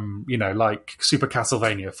 like Super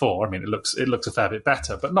Castlevania 4. I mean, it looks a fair bit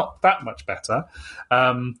better, but not that much better.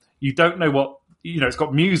 You don't know what. It's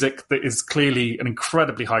got music that is clearly an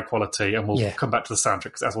incredibly high quality, and we'll come back to the soundtrack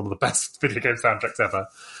because that's one of the best video game soundtracks ever.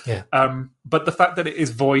 Yeah. But the fact that it is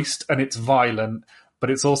voiced and it's violent, but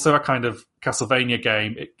it's also a kind of Castlevania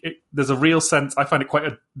game, there's a real sense. I find it quite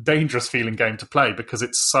a dangerous feeling game to play because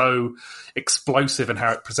it's so explosive in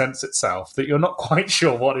how it presents itself that you're not quite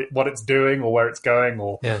sure what it's doing or where it's going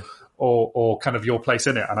or kind of your place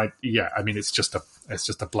in it. And I mean, it's just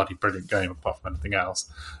a bloody brilliant game apart from anything else.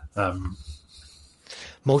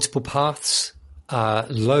 Multiple paths,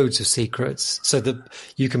 loads of secrets, so that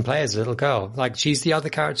you can play as a little girl. She's the other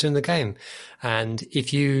character in the game. And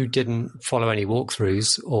if you didn't follow any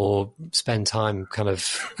walkthroughs or spend time kind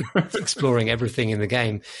of exploring everything in the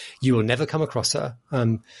game, you will never come across her.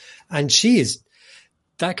 And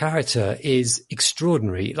that character is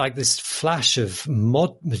extraordinary, this flash of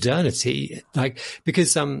modernity,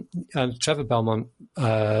 because Trevor Belmont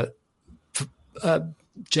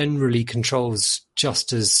generally controls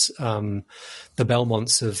just as the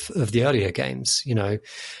Belmonts of the earlier games,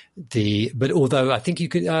 but although I think you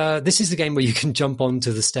could, this is the game where you can jump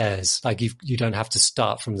onto the stairs. You don't have to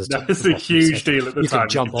start from the top. That's a huge deal at the time. You can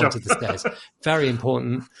jump onto the stairs. Very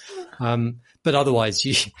important. But otherwise,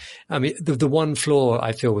 the one flaw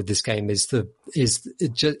I feel with this game is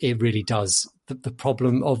it really does. The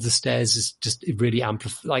problem of the stairs is just, it really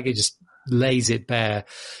amplifies, it just lays it bare,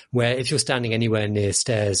 where if you're standing anywhere near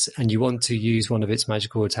stairs and you want to use one of its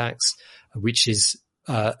magical attacks, which is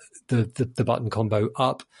the button combo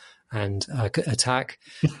up and attack.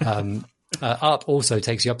 Up also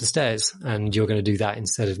takes you up the stairs, and you're going to do that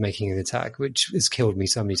instead of making an attack, which has killed me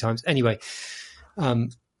so many times. Anyway, so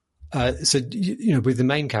with the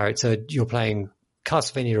main character, you're playing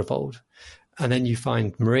Castlevania Revolved, and then you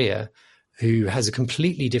find Maria, who has a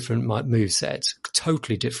completely different move set,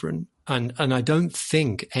 totally different, and I don't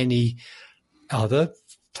think any other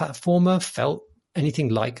platformer felt anything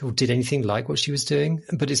like or did anything like what she was doing.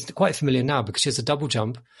 But it's quite familiar now because she has a double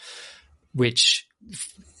jump, which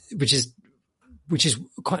is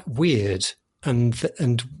quite weird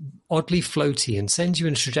and oddly floaty and sends you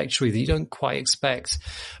in a trajectory that you don't quite expect,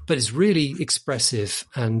 but it's really expressive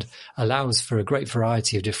and allows for a great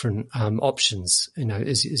variety of different options,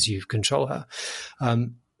 as you control her.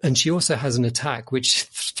 And she also has an attack which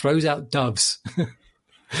throws out doves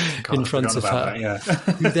in front of her,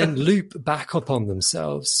 who then loop back upon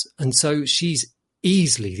themselves. And so she's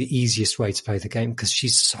easily the easiest way to play the game because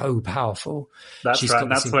she's so powerful. That's right.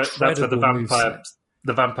 That's where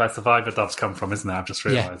the Vampire Survivor doves come from, isn't it? I've just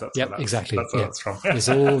realised. Exactly. That's where that's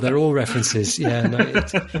from. They're all references. Yeah, no,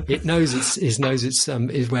 it knows it's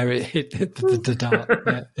is where it hit the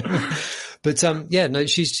dart. Yeah. But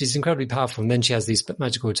she's incredibly powerful, and then she has these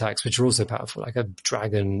magical attacks which are also powerful, like a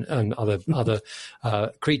dragon and other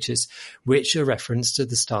creatures, which are referenced at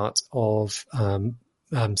the start of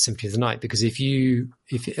Symphony of the Night, because if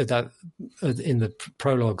that in the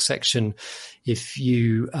prologue section, if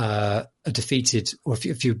you are defeated, or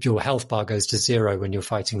if your health bar goes to 0 when you're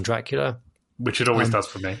fighting Dracula, which it always does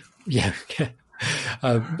for me. Yeah.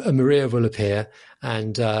 Maria will appear,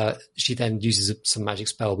 and she then uses some magic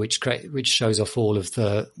spell which shows off all of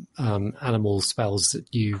the animal spells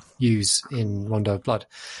that you use in Rondo of Blood.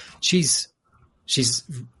 She's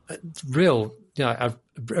real.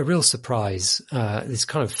 A real surprise, this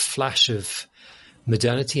kind of flash of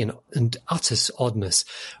modernity and utter oddness.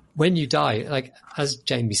 When you die, like as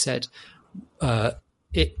Jamie said,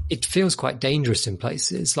 it feels quite dangerous in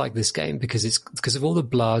places like this game because of all the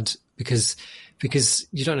blood, because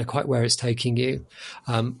you don't know quite where it's taking you.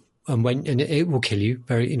 And it will kill you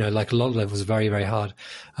very, like a lot of levels are very, very hard.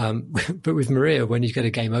 But with Maria, when you get a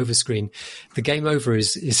game over screen, the game over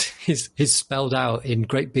is spelled out in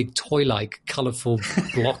great big toy-like, colourful,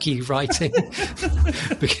 blocky writing.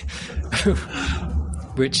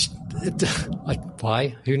 Which,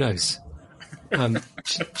 why? Who knows?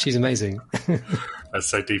 She's amazing. That's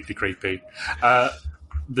so deeply creepy.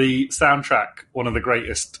 The soundtrack, one of the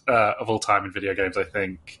greatest of all time in video games, I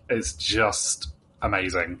think, is just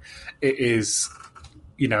amazing. It is,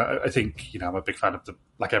 I think, I'm a big fan of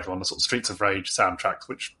like everyone, the sort of Streets of Rage soundtracks,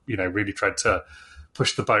 which, really tried to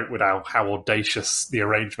push the boat with how audacious the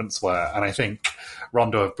arrangements were. And I think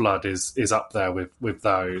Rondo of Blood is up there with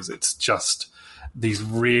those. It's just these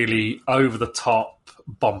really over the top,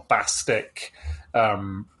 bombastic,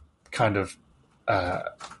 kind of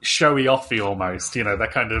showy offy almost, they're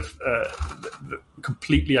kind of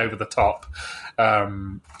completely over the top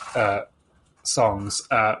songs,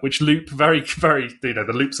 which loop very, very, the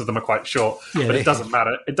loops of them are quite short, but it doesn't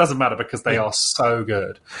matter. It doesn't matter because they are so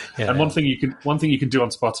good. And one thing you can do on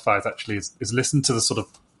Spotify is listen to the sort of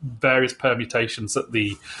various permutations that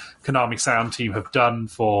the Konami sound team have done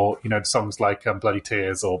for, songs like Bloody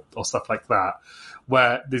Tears or stuff like that,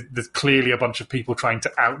 where there's clearly a bunch of people trying to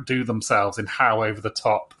outdo themselves in how over the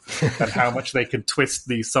top and how much they can twist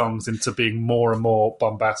these songs into being more and more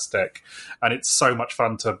bombastic. And it's so much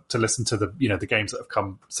fun to listen to the games that have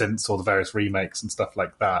come since, or the various remakes and stuff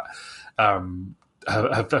like that,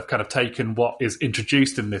 have kind of taken what is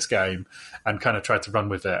introduced in this game and kind of tried to run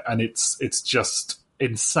with it. And it's just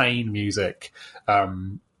insane music.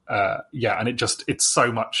 And it's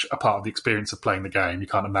so much a part of the experience of playing the game. You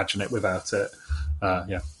can't imagine it without it. No,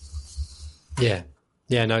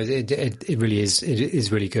 it really is. It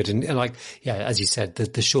is really good. And like, as you said,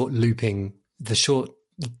 the short looping, the short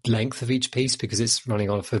length of each piece, because it's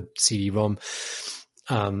running off a CD-ROM,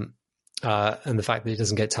 and the fact that it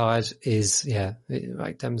doesn't get tired is,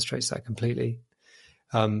 it demonstrates that completely.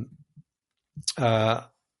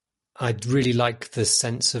 I really like the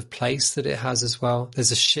sense of place that it has as well.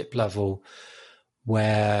 There's a ship level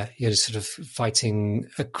where you're sort of fighting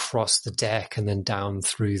across the deck and then down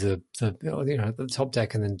through the top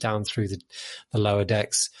deck and then down through the lower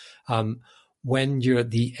decks. When you're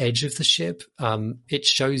at the edge of the ship, it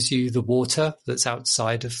shows you the water that's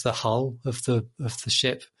outside of the hull of the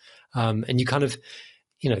ship. And you kind of,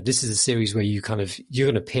 this is a series where you're going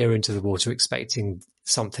to peer into the water expecting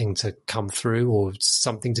something to come through or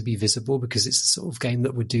something to be visible, because it's the sort of game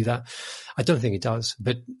that would do that. I don't think it does,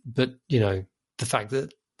 but the fact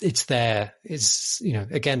that it's there. It's,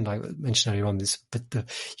 again, like I mentioned earlier on, this, but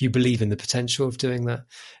you believe in the potential of doing that.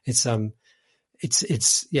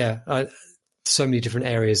 So many different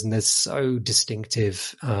areas, and they're so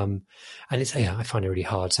distinctive. And I find it really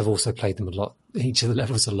hard. So I've also played them a lot, each of the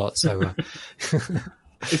levels a lot. So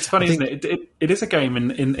it's funny, isn't it? It is a game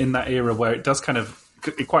in that era where it does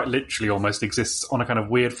it quite literally almost exists on a kind of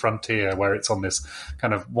weird frontier where it's on this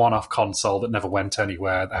kind of one-off console that never went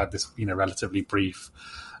anywhere, that had this, relatively brief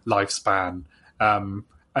lifespan. And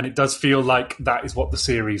it does feel like that is what the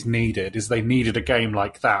series needed, is they needed a game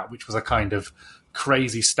like that, which was a kind of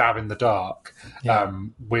crazy stab in the dark,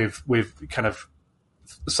 with kind of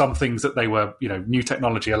some things that they were, new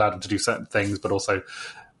technology allowed them to do certain things, but also,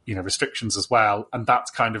 restrictions as well. And that's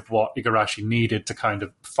kind of what Igarashi needed to kind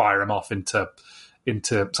of fire him off into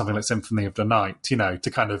something like Symphony of the Night,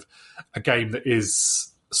 to kind of a game that is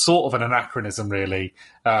sort of an anachronism, really,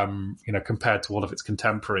 compared to all of its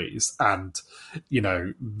contemporaries. And,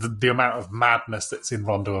 the amount of madness that's in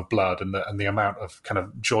Rondo of Blood, and the amount of kind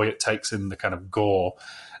of joy it takes in the kind of gore,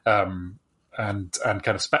 and kind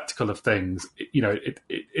of spectacle of things,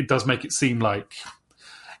 it does make it seem like,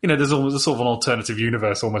 there's almost a sort of an alternative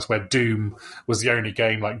universe almost where Doom was the only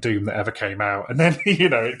game like Doom that ever came out. And then,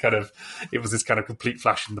 it was this kind of complete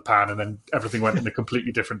flash in the pan, and then everything went in a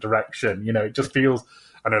completely different direction. It just feels,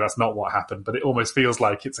 I know that's not what happened, but it almost feels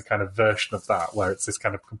like it's a kind of version of that, where it's this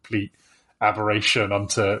kind of complete aberration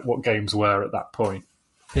onto what games were at that point.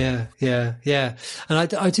 Yeah.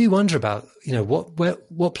 And I do wonder about,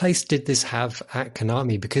 what place did this have at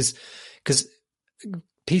Konami? Because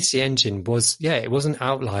PC Engine it was an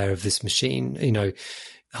outlier of this machine.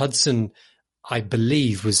 Hudson, I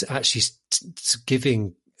believe, was actually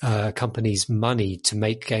giving companies money to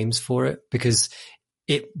make games for it, because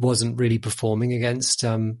it wasn't really performing against,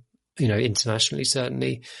 internationally,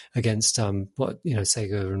 certainly against what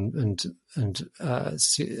Sega and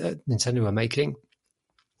Nintendo are making.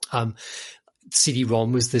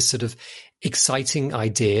 CD-ROM was this sort of exciting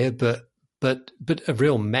idea, but a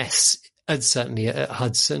real mess. And certainly at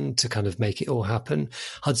Hudson, to kind of make it all happen.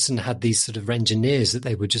 Hudson had these sort of engineers that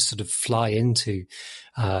they would just sort of fly into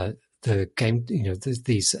the game,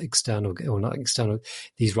 these external, or not external,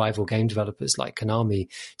 these rival game developers like Konami,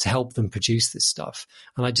 to help them produce this stuff.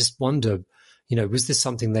 And I just wonder, was this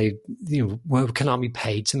something they, were Konami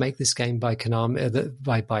paid to make this game by Konami,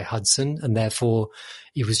 by Hudson, and therefore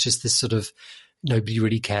it was just this sort of, nobody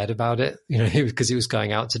really cared about it, because it was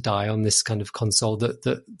going out to die on this kind of console that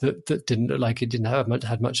didn't look like it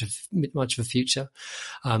had much of a future,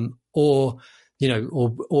 or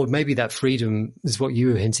maybe that freedom is what you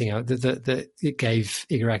were hinting at, that it gave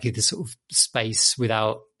Igarashi this sort of space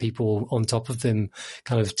without people on top of them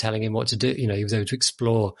kind of telling him what to do. He was able to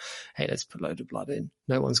explore. Hey, let's put a load of blood in.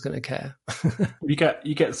 No one's going to care. You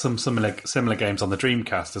get some similar games on the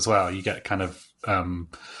Dreamcast as well. You get kind of.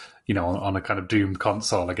 On a kind of Doom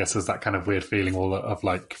console, I guess there's that kind of weird feeling of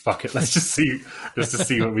like, fuck it, let's just see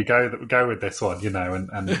what we go with this one,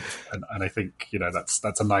 and I think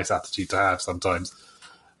that's a nice attitude to have sometimes.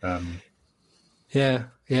 Yeah,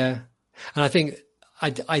 and I think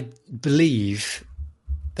I believe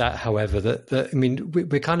that, however, that I mean,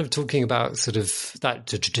 we're kind of talking about sort of that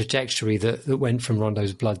trajectory that went from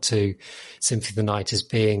Rondo's Blood to Symphony of the Night as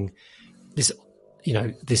being this,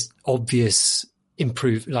 this obvious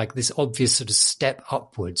improve, like this obvious sort of step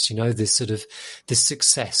upwards, this sort of this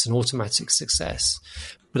success, an automatic success.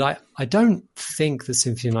 But I don't think the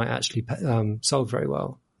Symphony of the Night actually sold very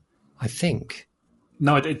well. I think.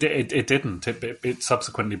 No, it didn't. It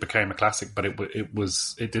subsequently became a classic, but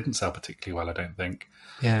it didn't sell particularly well, I don't think.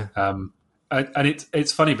 Yeah. And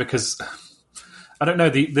it's funny because I don't know,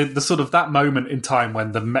 the sort of that moment in time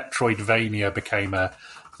when the Metroidvania became a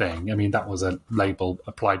thing. I mean, that was a label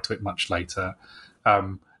applied to it much later.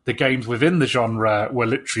 The games within the genre were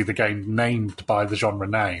literally the game named by the genre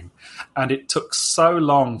name, and it took so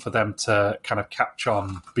long for them to kind of catch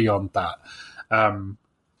on beyond that.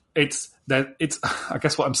 It's I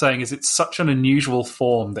guess what I'm saying is it's such an unusual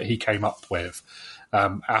form that he came up with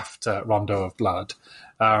after Rondo of Blood,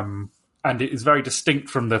 and it is very distinct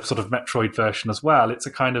from the sort of Metroid version as well. It's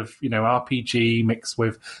a kind of RPG mixed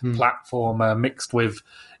with platformer, mixed with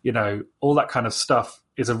all that kind of stuff.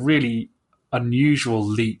 Is a really unusual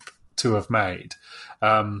leap to have made,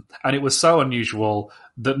 and it was so unusual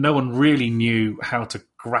that no one really knew how to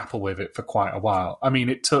grapple with it for quite a while. I mean,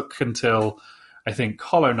 it took until I think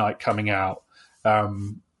Hollow Knight coming out,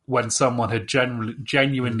 when someone had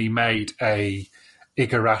genuinely made a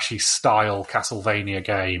Igarashi style Castlevania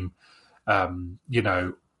game,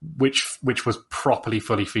 which was properly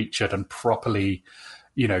fully featured and properly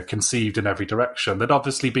conceived in every direction. There'd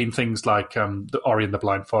obviously been things like the Ori and the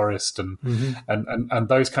Blind Forest and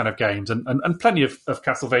those kind of games, and plenty of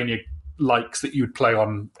Castlevania likes that you would play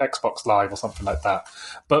on Xbox Live or something like that.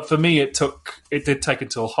 But for me, it did take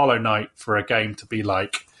until Hollow Knight for a game to be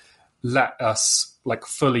like, let us like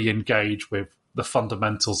fully engage with the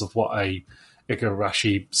fundamentals of what a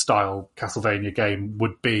Igarashi style Castlevania game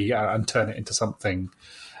would be and turn it into something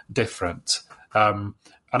different.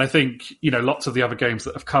 And I think, lots of the other games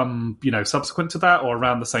that have come, subsequent to that or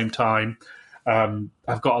around the same time,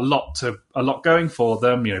 have got a lot going for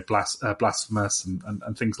them, Blasphemous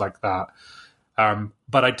and things like that.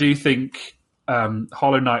 But I do think,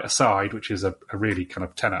 Hollow Knight aside, which is a really kind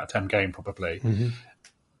of 10 out of 10 game probably,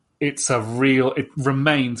 it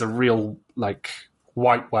remains a real like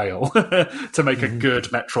white whale to make a good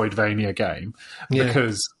Metroidvania game,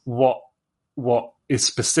 because what is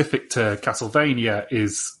specific to Castlevania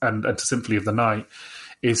is and to Symphony of the Night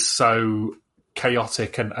is so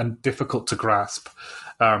chaotic and difficult to grasp,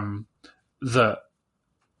 that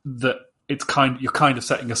it's you're kind of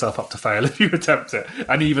setting yourself up to fail if you attempt it.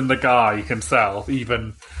 And even the guy himself,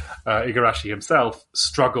 Igarashi himself,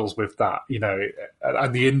 struggles with that,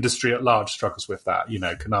 and the industry at large struggles with that.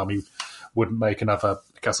 Konami wouldn't make another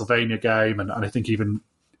Castlevania game, and I think even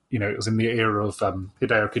it was in the era of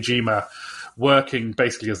Hideo Kojima working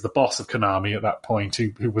basically as the boss of Konami at that point,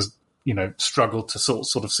 who was struggled to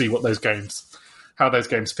sort of see how those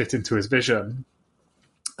games fit into his vision.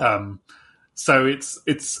 So it's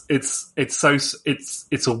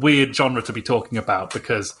a weird genre to be talking about,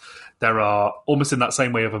 because there are, almost in that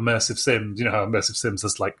same way of Immersive Sims, how Immersive Sims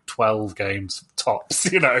has like 12 games tops,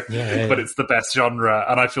 but it's the best genre.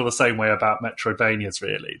 And I feel the same way about Metroidvanias,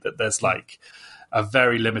 really, that there's like a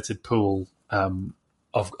very limited pool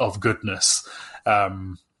of goodness,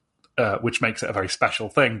 which makes it a very special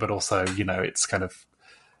thing. But also, it's kind of,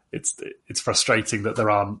 it's frustrating that there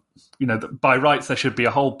aren't, that by rights there should be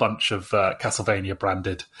a whole bunch of Castlevania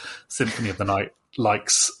branded Symphony of the Night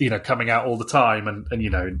likes, coming out all the time, and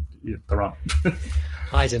there aren't.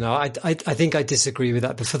 I don't know. I think I disagree with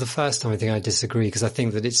that, but for the first time, I think I disagree, because I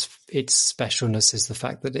think that its specialness is the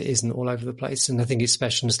fact that it isn't all over the place, and I think its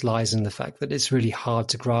specialness lies in the fact that it's really hard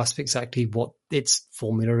to grasp exactly what its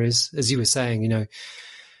formula is. As you were saying,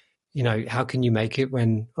 how can you make it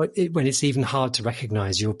when it's even hard to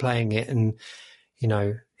recognize you're playing it, and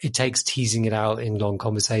it takes teasing it out in long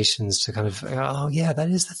conversations to kind of, oh yeah, that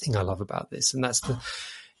is the thing I love about this, and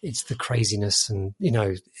it's the craziness, and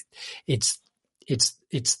it's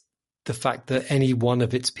the fact that any one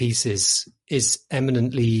of its pieces is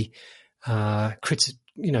eminently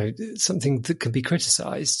something that can be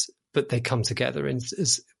criticized, but they come together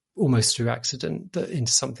as almost through accident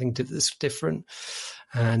into something that's different.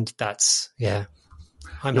 And that's, you're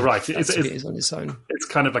right. It is on its own. It's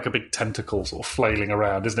kind of like a big tentacle sort of flailing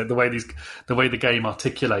around, isn't it? The way the game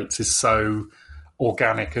articulates is so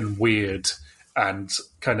organic and weird, and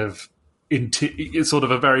kind of it's sort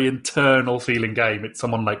of a very internal feeling game. It's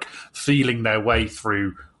someone like feeling their way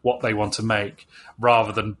through what they want to make,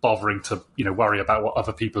 rather than bothering to worry about what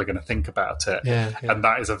other people are going to think about it. And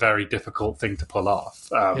that is a very difficult thing to pull off,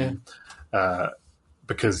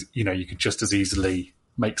 because you could just as easily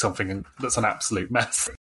make something that's an absolute mess.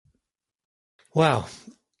 Wow.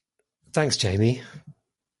 Thanks, Jamie.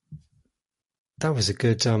 That was a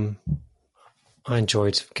good... I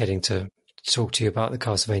enjoyed getting to talk to you about the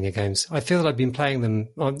Castlevania games. I feel that I've been playing them,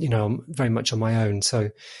 very much on my own.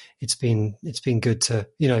 So it's been good to,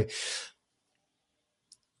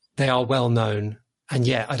 they are well known, and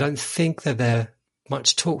yet I don't think that they're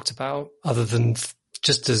much talked about other than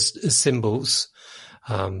just as symbols.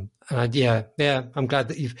 And I'm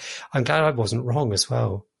glad I wasn't wrong as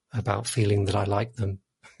well about feeling that I like them.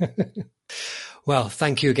 Well,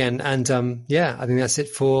 thank you again. And I think that's it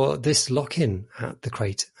for this lock-in at the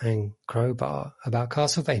Crate and Crowbar about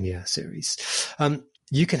Castlevania series.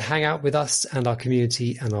 You can hang out with us and our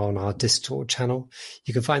community and on our Discord channel.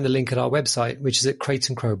 You can find the link at our website, which is at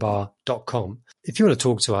crateandcrowbar.com. If you want to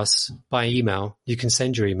talk to us by email, you can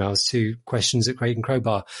send your emails to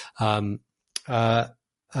questions@crateandcrowbar.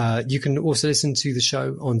 You can also listen to the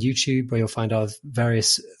show on YouTube, where you'll find our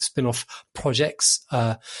various spin-off projects.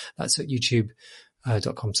 That's at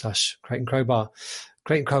youtube.com/crateandcrowbar.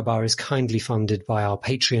 Crate and Crowbar is kindly funded by our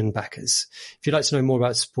Patreon backers. If you'd like to know more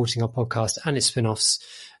about supporting our podcast and its spin-offs,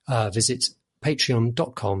 visit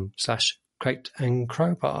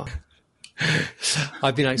patreon.com/crateandcrowbar.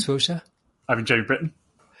 I've been Alex Wilshire. I've been Jamie Britton.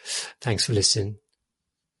 Thanks for listening,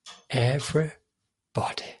 everybody.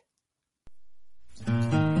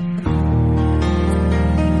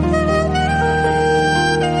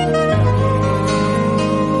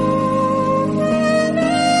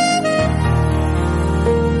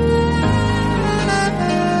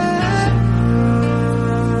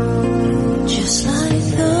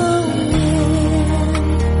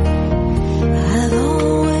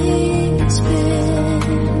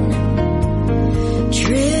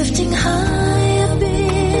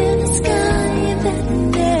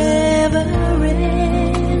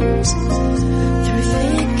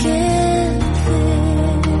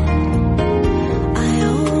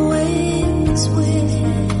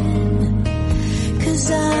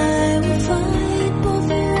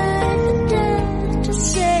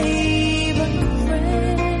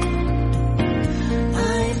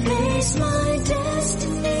 smile.